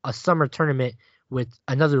a summer tournament with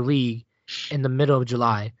another league in the middle of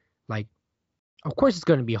July. Like, of course it's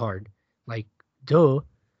going to be hard. Like, duh.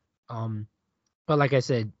 But like I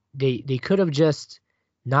said, they could have just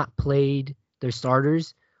not played their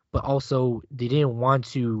starters, but also they didn't want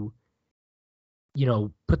to,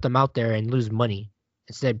 put them out there and lose money.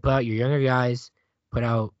 Instead, put out your younger guys, put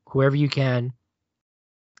out whoever you can,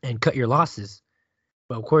 and cut your losses.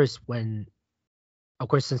 But of course,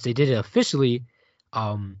 since they did it officially,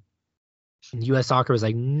 U.S. Soccer was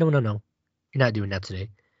like, no, you're not doing that today.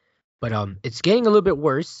 But it's getting a little bit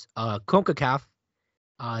worse. CONCACAF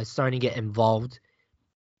is starting to get involved.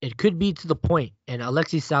 It could be to the point, and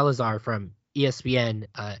Alexis Salazar from ESPN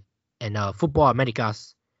and Football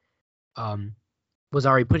Americas was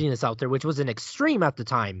already putting this out there, which was an extreme at the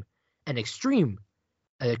time, an extreme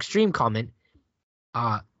comment.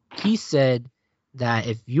 He said that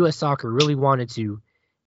if U.S. Soccer really wanted to,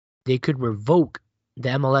 they could revoke the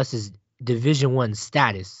MLS's Division I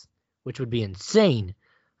status, which would be insane.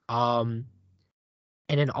 And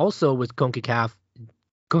then also with CONCACAF,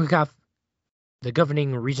 the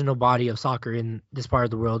governing regional body of soccer in this part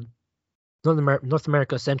of the world, North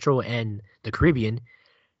America, Central, and the Caribbean,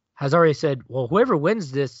 has already said, well, whoever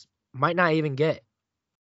wins this might not even get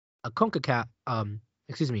a CONCACAF,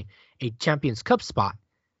 a Champions Cup spot.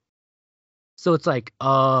 So it's like,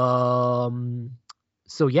 so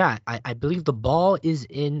yeah, I believe the ball is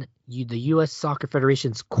in the U.S. Soccer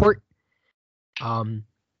Federation's court.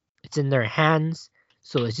 It's in their hands,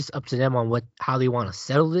 so it's just up to them on how they want to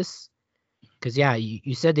settle this. Because yeah,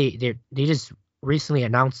 you said they just recently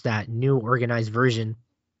announced that new organized version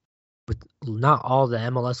with not all the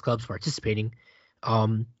MLS clubs participating.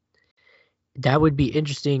 That would be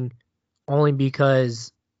interesting only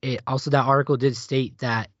because that article did state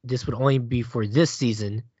that this would only be for this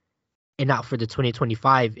season and not for the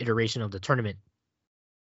 2025 iteration of the tournament.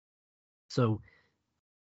 So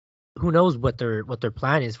who knows what their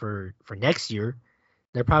plan is for next year.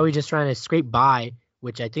 They're probably just trying to scrape by,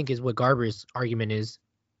 which I think is what Garber's argument is,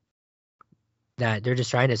 that they're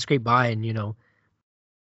just trying to scrape by and,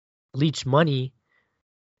 leech money,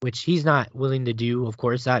 which he's not willing to do, of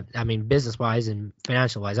course. Business-wise and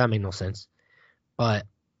financial-wise, that makes no sense. But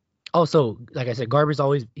also, like I said,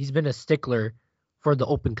 he's been a stickler for the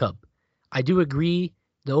Open Cup. I do agree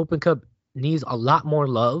the Open Cup needs a lot more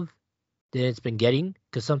love than it's been getting.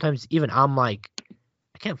 Because sometimes even I'm like,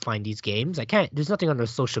 I can't find these games. I can't. There's nothing on their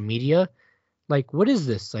social media. Like, what is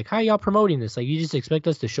this? Like, how are y'all promoting this? Like, you just expect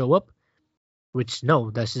us to show up? Which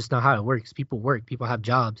no, that's just not how it works. People work. People have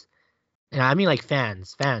jobs. And I mean, like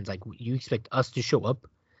fans. Like, you expect us to show up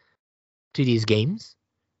to these games?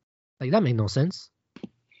 Like, that made no sense.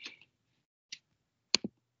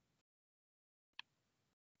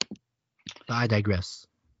 But I digress.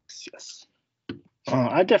 Yes.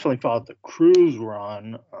 I definitely followed the cruise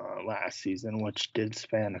run last season, which did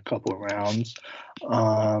span a couple of rounds.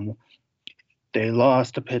 They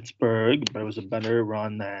lost to Pittsburgh, but it was a better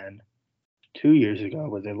run than 2 years ago,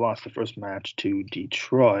 where they lost the first match to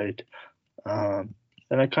Detroit. Then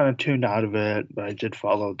I kind of tuned out of it, but I did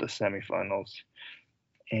follow the semifinals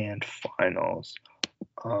and finals.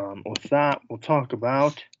 With that, we'll talk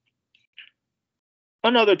about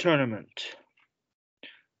another tournament.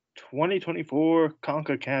 2024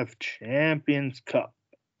 CONCACAF Champions Cup.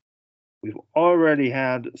 We've already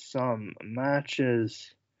had some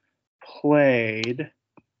matches played,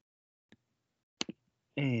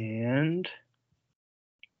 and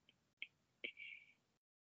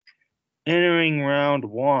entering round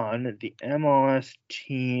one, the MLS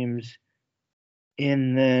teams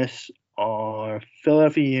in this are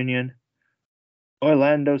Philadelphia Union,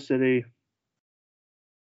 Orlando City,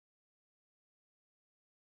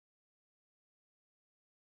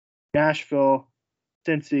 Nashville,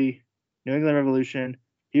 Cincy, New England Revolution,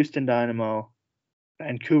 Houston Dynamo,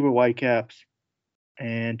 Vancouver Whitecaps,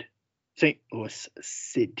 and St. Louis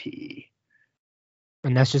City.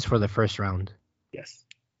 And that's just for the first round. Yes.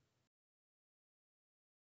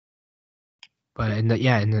 But in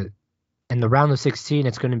the round of 16,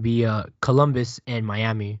 it's going to be Columbus and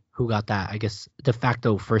Miami who got that, I guess, de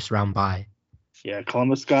facto first round bye. Yeah,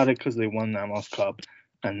 Columbus got it because they won the MLS Cup,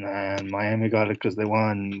 and then Miami got it because they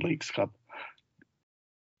won Leagues Cup.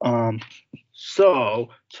 So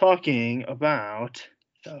talking about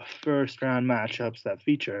the first round matchups that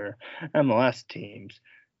feature MLS teams,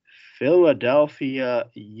 Philadelphia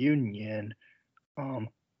Union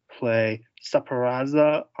play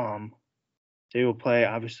Saprissa. They will play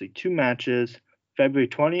obviously 2 matches. February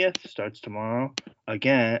 20th starts tomorrow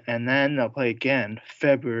again, and then they'll play again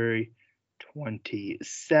February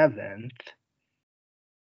 27th.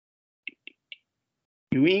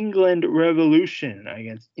 New England Revolution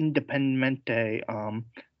against Independiente.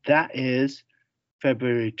 That is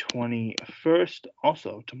February 21st,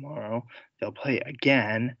 also tomorrow. They'll play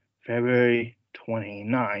again February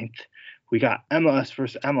 29th. We got MLS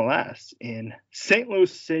versus MLS in St.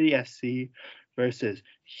 Louis City SC versus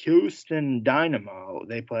Houston Dynamo.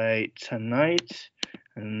 They play tonight,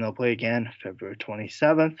 and they'll play again February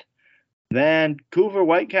 27th. Vancouver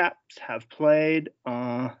Whitecaps have played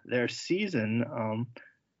their series.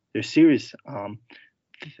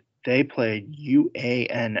 They played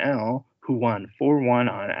UANL, who won 4-1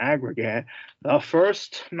 on aggregate. The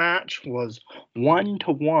first match was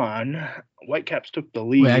 1-1. Whitecaps took the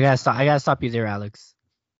lead. Wait, I gotta stop you there, Alex.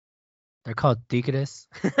 They're called Tigres.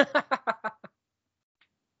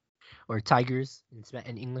 Or Tigers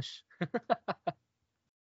in English.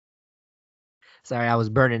 Sorry, I was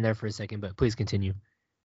burning there for a second, but please continue.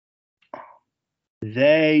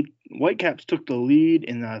 Whitecaps took the lead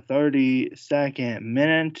in the 32nd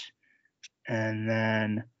minute, and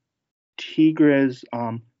then Tigres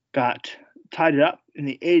got tied it up in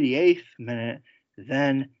the 88th minute.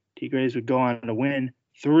 Then Tigres would go on to win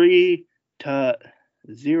 3-0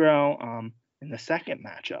 in the second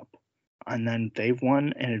matchup, and then they've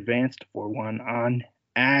won and advanced 4-1 on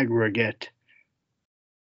aggregate.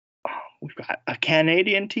 We've got a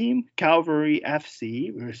Canadian team, Calgary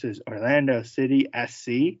FC versus Orlando City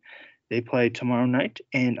SC. They play tomorrow night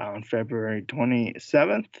and on February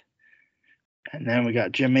 27th. And then we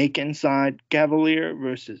got Jamaican side, Cavalier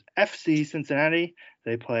versus FC Cincinnati.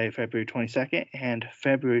 They play February 22nd and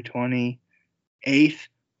February 28th.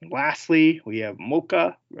 Lastly, we have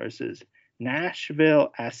Mocha versus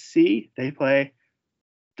Nashville SC. They play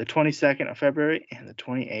the 22nd of February and the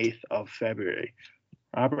 28th of February.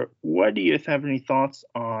 Robert, what do you have any thoughts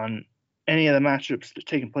on any of the matchups that have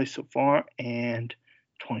taken place so far and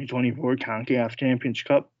 2024 CONCACAF Champions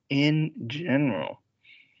Cup in general?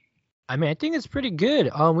 I mean, I think it's pretty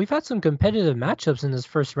good. We've had some competitive matchups in this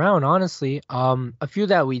first round, honestly. A few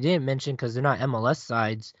that we didn't mention because they're not MLS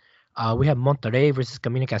sides. We have Monterrey versus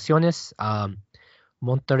Comunicaciones.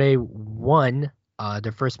 Monterrey won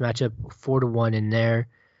their first matchup 4-1 in there.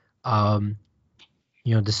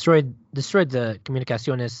 Destroyed the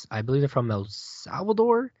Comunicaciones. I believe they're from El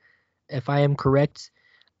Salvador, if I am correct.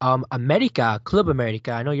 Club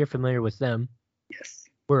America, I know you're familiar with them, Yes.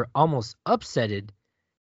 were almost upsetted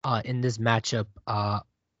in this matchup.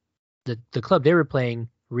 The club they were playing,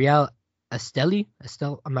 Real Estel,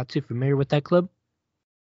 I'm not too familiar with that club,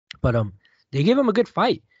 but they gave them a good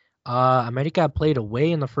fight. America played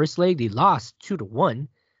away in the first leg. They lost 2-1.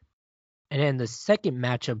 And then the second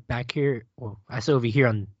matchup back here, well, I saw over here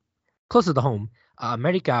on closer to home,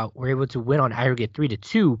 America were able to win on aggregate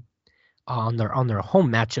 3-2 on their home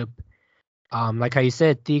matchup. Like how you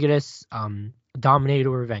said, Tigres dominated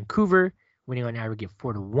over Vancouver, winning on aggregate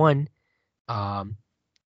 4-1.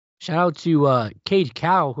 Shout out to Cade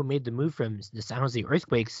Cow, who made the move from the San Jose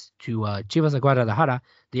Earthquakes to Chivas Guadalajara.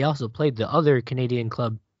 They also played the other Canadian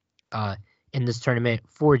club in this tournament,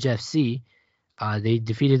 Forge FC. They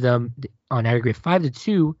defeated them on aggregate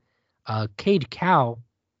 5-2. Cade Cow,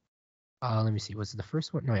 let me see, was it the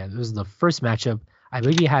first one? No, yeah, it was the first matchup. I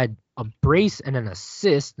believe he had a brace and an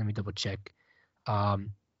assist. Let me double check.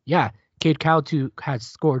 Yeah, Cade Cow had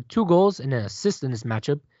scored 2 goals and an assist in this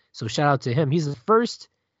matchup. So shout out to him. He's the first,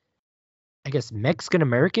 I guess, Mexican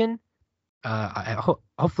American.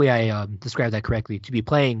 Hopefully I described that correctly, to be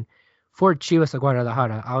playing for Chivas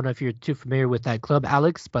Guadalajara. I don't know if you're too familiar with that club,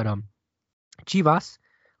 Alex, but Chivas,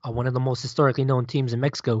 one of the most historically known teams in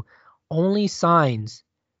Mexico, only signs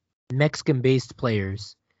Mexican-based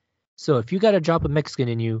players. So if you got a drop of Mexican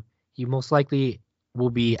in you, you most likely will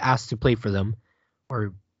be asked to play for them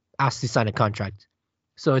or asked to sign a contract.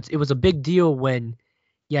 So it was a big deal when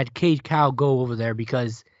you had Cade Cow go over there,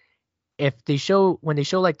 because when they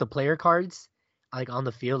show like the player cards, like on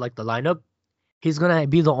the field, like the lineup, he's gonna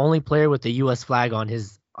be the only player with the U.S. flag on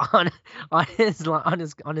his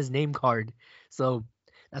name card. So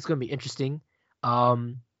that's gonna be interesting. Let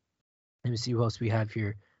me see who else we have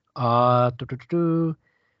here. But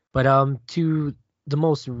to the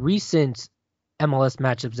most recent MLS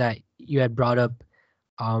matchups that you had brought up,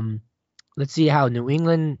 let's see how New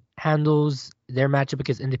England handles their matchup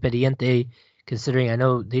against Independiente. Considering I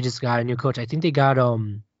know they just got a new coach. I think they got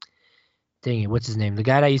dang it, what's his name? The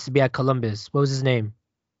guy that used to be at Columbus. What was his name?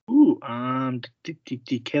 Ooh,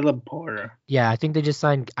 Caleb Porter. Yeah, I think they just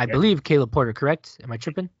signed, I believe, Caleb Porter, correct? Am I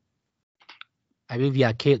tripping? I believe,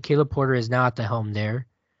 yeah, Caleb Porter is now at the helm there.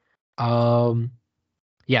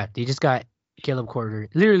 Yeah, they just got Caleb Porter,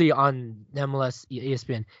 literally on MLS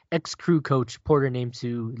ESPN, ex-crew coach Porter named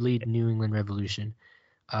to lead New England Revolution.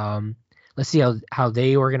 Let's see how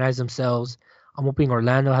they organize themselves. I'm hoping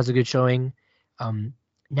Orlando has a good showing.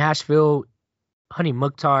 Nashville, Honey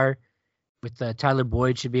Mukhtar with Tyler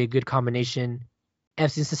Boyd should be a good combination.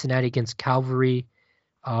 FC Cincinnati against Calvary.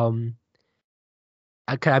 I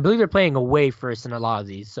believe they're playing away first in a lot of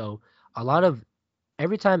these. So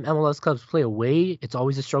every time MLS clubs play away, it's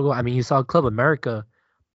always a struggle. I mean, you saw Club America.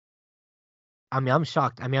 I mean, I'm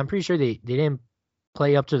shocked. I mean, I'm pretty sure they didn't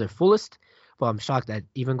play up to their fullest, but I'm shocked that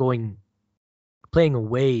even playing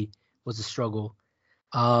away was a struggle.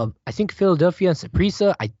 I think Philadelphia and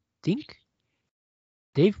Saprissa, I think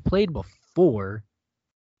they've played before,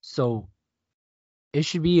 so it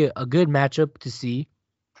should be a good matchup to see.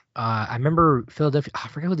 I remember Philadelphia, I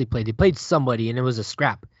forget who they played. They played somebody, and it was a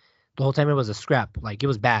scrap. The whole time it was a scrap. Like, it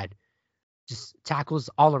was bad. Just tackles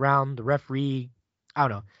all around. The referee, I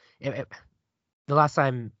don't know. The last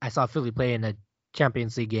time I saw Philly play in a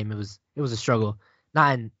Champions League game, it was a struggle.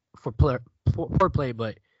 Not for poor play,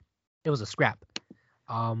 but it was a scrap.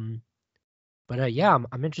 But yeah,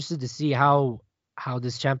 I'm interested to see how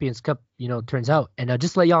this Champions Cup turns out. And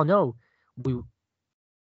just to let y'all know,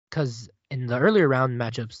 because in the earlier round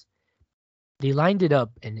matchups, they lined it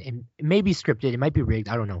up, and it may be scripted, it might be rigged,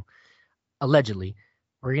 I don't know. Allegedly,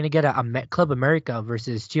 we're gonna get a Club America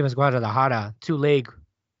versus Chivas Guadalajara two-leg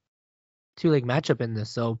matchup in this.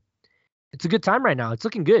 So it's a good time right now. It's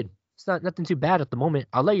looking good. It's nothing too bad at the moment.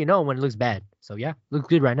 I'll let you know when it looks bad. So yeah, looks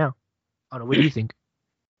good right now. I don't know. What do you think?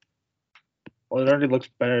 Well, it already looks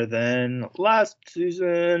better than last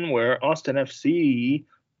season, where Austin FC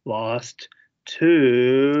lost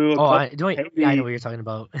to. I know what you're talking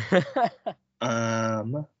about.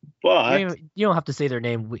 But you don't have to say their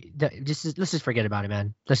name. Let's just forget about it,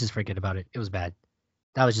 man. Let's just forget about it. It was bad.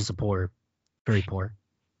 That was just very poor.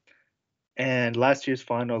 And last year's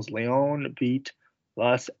finals, Leon beat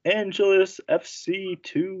Los Angeles FC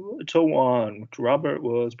 2-1, which Robert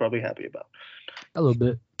was probably happy about. A little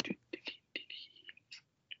bit.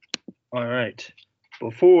 All right.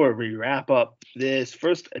 Before we wrap up this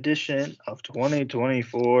first edition of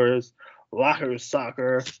 2024's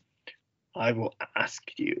LockerSoccer, I will ask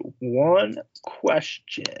you one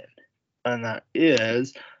question, and that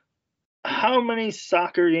is, how many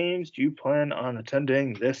soccer games do you plan on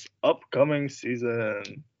attending this upcoming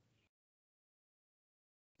season?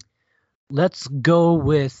 Let's go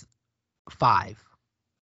with 5.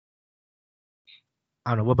 I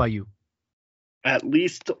don't know. What about you? At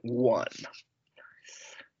least 1.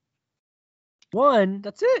 1?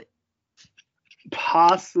 That's it?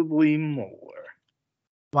 Possibly more.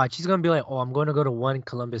 Watch, she's gonna be like, "Oh, I'm going to go to 1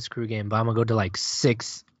 Columbus Crew game, but I'm gonna go to like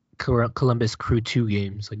 6 Columbus Crew 2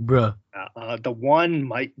 games." Like, bruh. The 1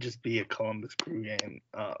 might just be a Columbus Crew game.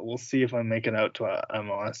 We'll see if I make it out to a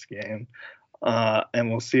MLS game. And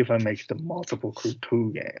we'll see if I make the multiple Crew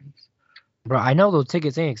 2 games. Bro, I know those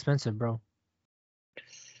tickets ain't expensive, bro.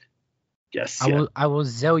 Yes, I will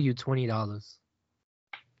sell you $20.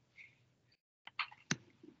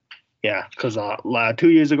 Yeah, because 2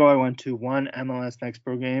 years ago I went to 1 MLS Next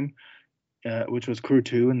Pro game, which was Crew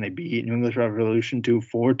 2, and they beat New English Revolution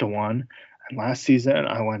 4-1. And last season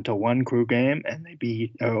I went to 1 Crew game, and they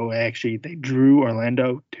drew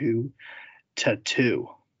Orlando 2-2.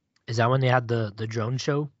 Is that when they had the drone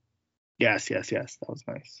show? Yes. That was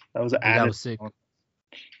nice. That was That was sick.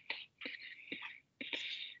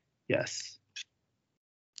 Yes.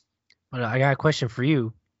 But I got a question for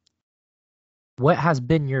you. What has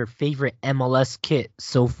been your favorite MLS kit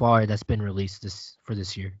so far that's been released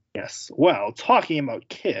this year? Yes. Well, talking about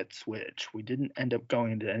kits, which we didn't end up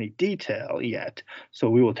going into any detail yet, so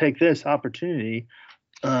we will take this opportunity.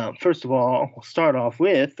 First of all, we'll start off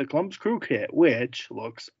with the Columbus Crew kit, which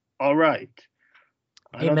looks all right.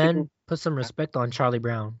 Hey, man, put some respect on Charlie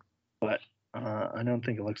Brown. But I don't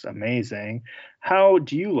think it looks amazing. How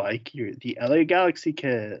do you like the LA Galaxy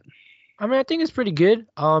kit? I mean, I think it's pretty good.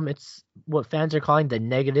 It's what fans are calling the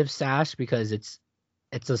negative sash because it's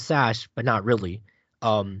a sash, but not really.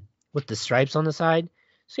 With the stripes on the side.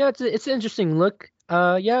 So yeah, it's an interesting look.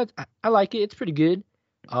 Yeah, I like it. It's pretty good.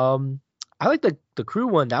 I like the Crew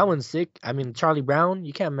one. That one's sick. I mean, Charlie Brown,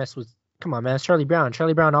 you can't mess with. Come on, man, it's Charlie Brown.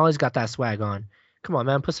 Charlie Brown always got that swag on. Come on,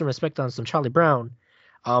 man, put some respect on some Charlie Brown.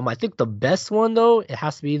 I think the best one though, it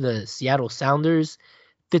has to be the Seattle Sounders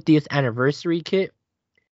 50th anniversary kit.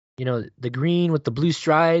 You know, the green with the blue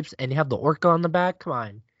stripes, and you have the orca on the back. Come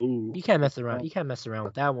on, Ooh. you can't mess around. You can't mess around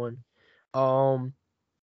with that one. I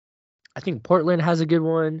think Portland has a good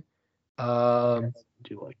one. Let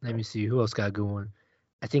me see who else got a good one.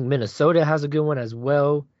 I think Minnesota has a good one as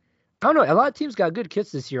well. I don't know. A lot of teams got good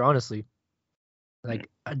kits this year, honestly.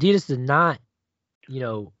 Like Adidas did not,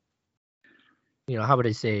 how would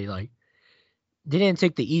I say, like, they didn't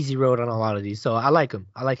take the easy road on a lot of these. So I like them.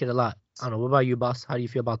 I like it a lot. I don't know. What about you, boss? How do you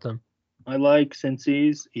feel about them? I like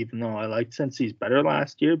Cincy's, even though I liked Cincy's better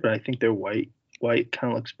last year, but I think their white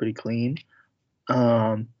kind of looks pretty clean.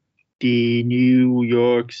 The New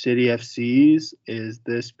York City FC's is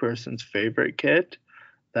this person's favorite kit.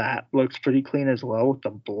 That looks pretty clean as well with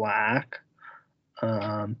the black.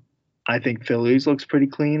 I think Phillies looks pretty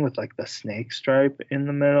clean with like the snake stripe in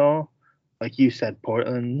the middle. Like you said,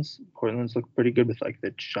 Portland's look pretty good with like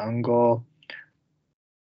the jungle.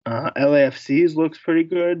 LAFC's looks pretty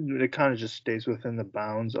good. It kind of just stays within the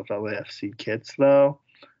bounds of LAFC kits though.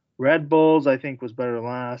 Red Bulls I think was better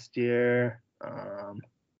last year.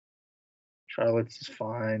 Charlotte's is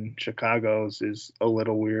fine. Chicago's is a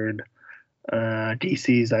little weird.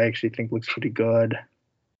 DC's I actually think looks pretty good.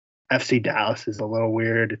 FC Dallas is a little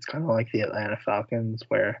weird. It's kind of like the Atlanta Falcons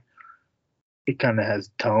where it kind of has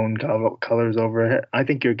tone colors over it. I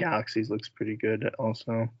think your Galaxy's looks pretty good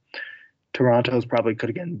also. Toronto's probably could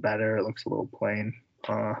have gotten better. It looks a little plain.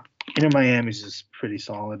 Miami's is pretty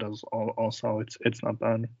solid also. It's not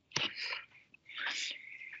bad.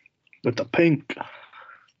 With the pink.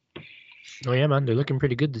 Oh yeah, man, they're looking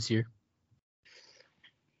pretty good this year.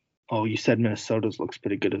 Oh, you said Minnesota's looks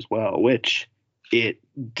pretty good as well, which it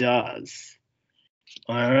does.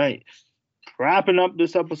 All right. Wrapping up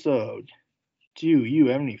this episode. Do you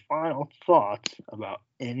have any final thoughts about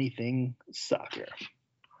anything soccer?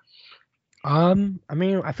 I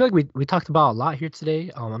mean, I feel like we talked about a lot here today.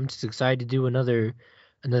 I'm just excited to do another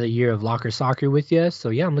year of LockerSoccer with you. So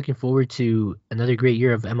yeah, I'm looking forward to another great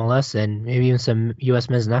year of MLS and maybe even some U.S.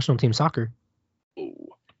 men's national team soccer. Oh,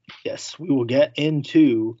 yes, we will get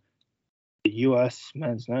into the U.S.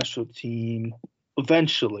 men's national team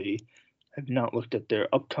eventually. I've not looked at their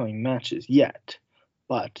upcoming matches yet,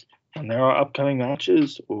 but when there are upcoming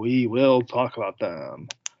matches, we will talk about them.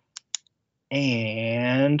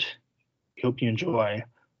 And I hope you enjoy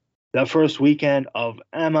the first weekend of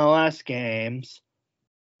MLS games.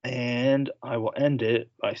 And I will end it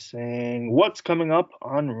by saying what's coming up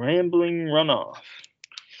on Rambling Runoff.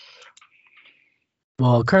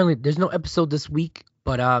 Well, currently there's no episode this week,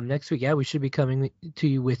 but next week, yeah, we should be coming to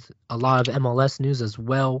you with a lot of MLS news as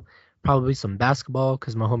well. Probably some basketball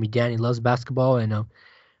because my homie Danny loves basketball, and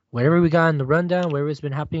whatever we got in the rundown, whatever's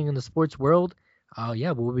been happening in the sports world,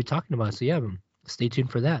 we'll be talking about it. So yeah, stay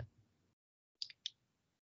tuned for that.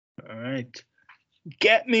 All right.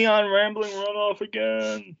 Get me on Rambling Runoff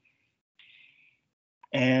again.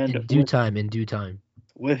 And in due time.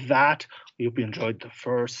 With that, we hope you enjoyed the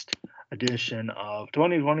first edition of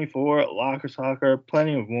 2024 Locker Soccer.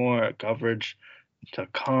 Plenty of more coverage to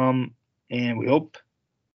come, and we hope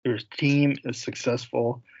your team is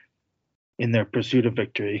successful in their pursuit of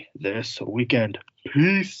victory this weekend.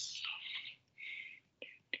 Peace.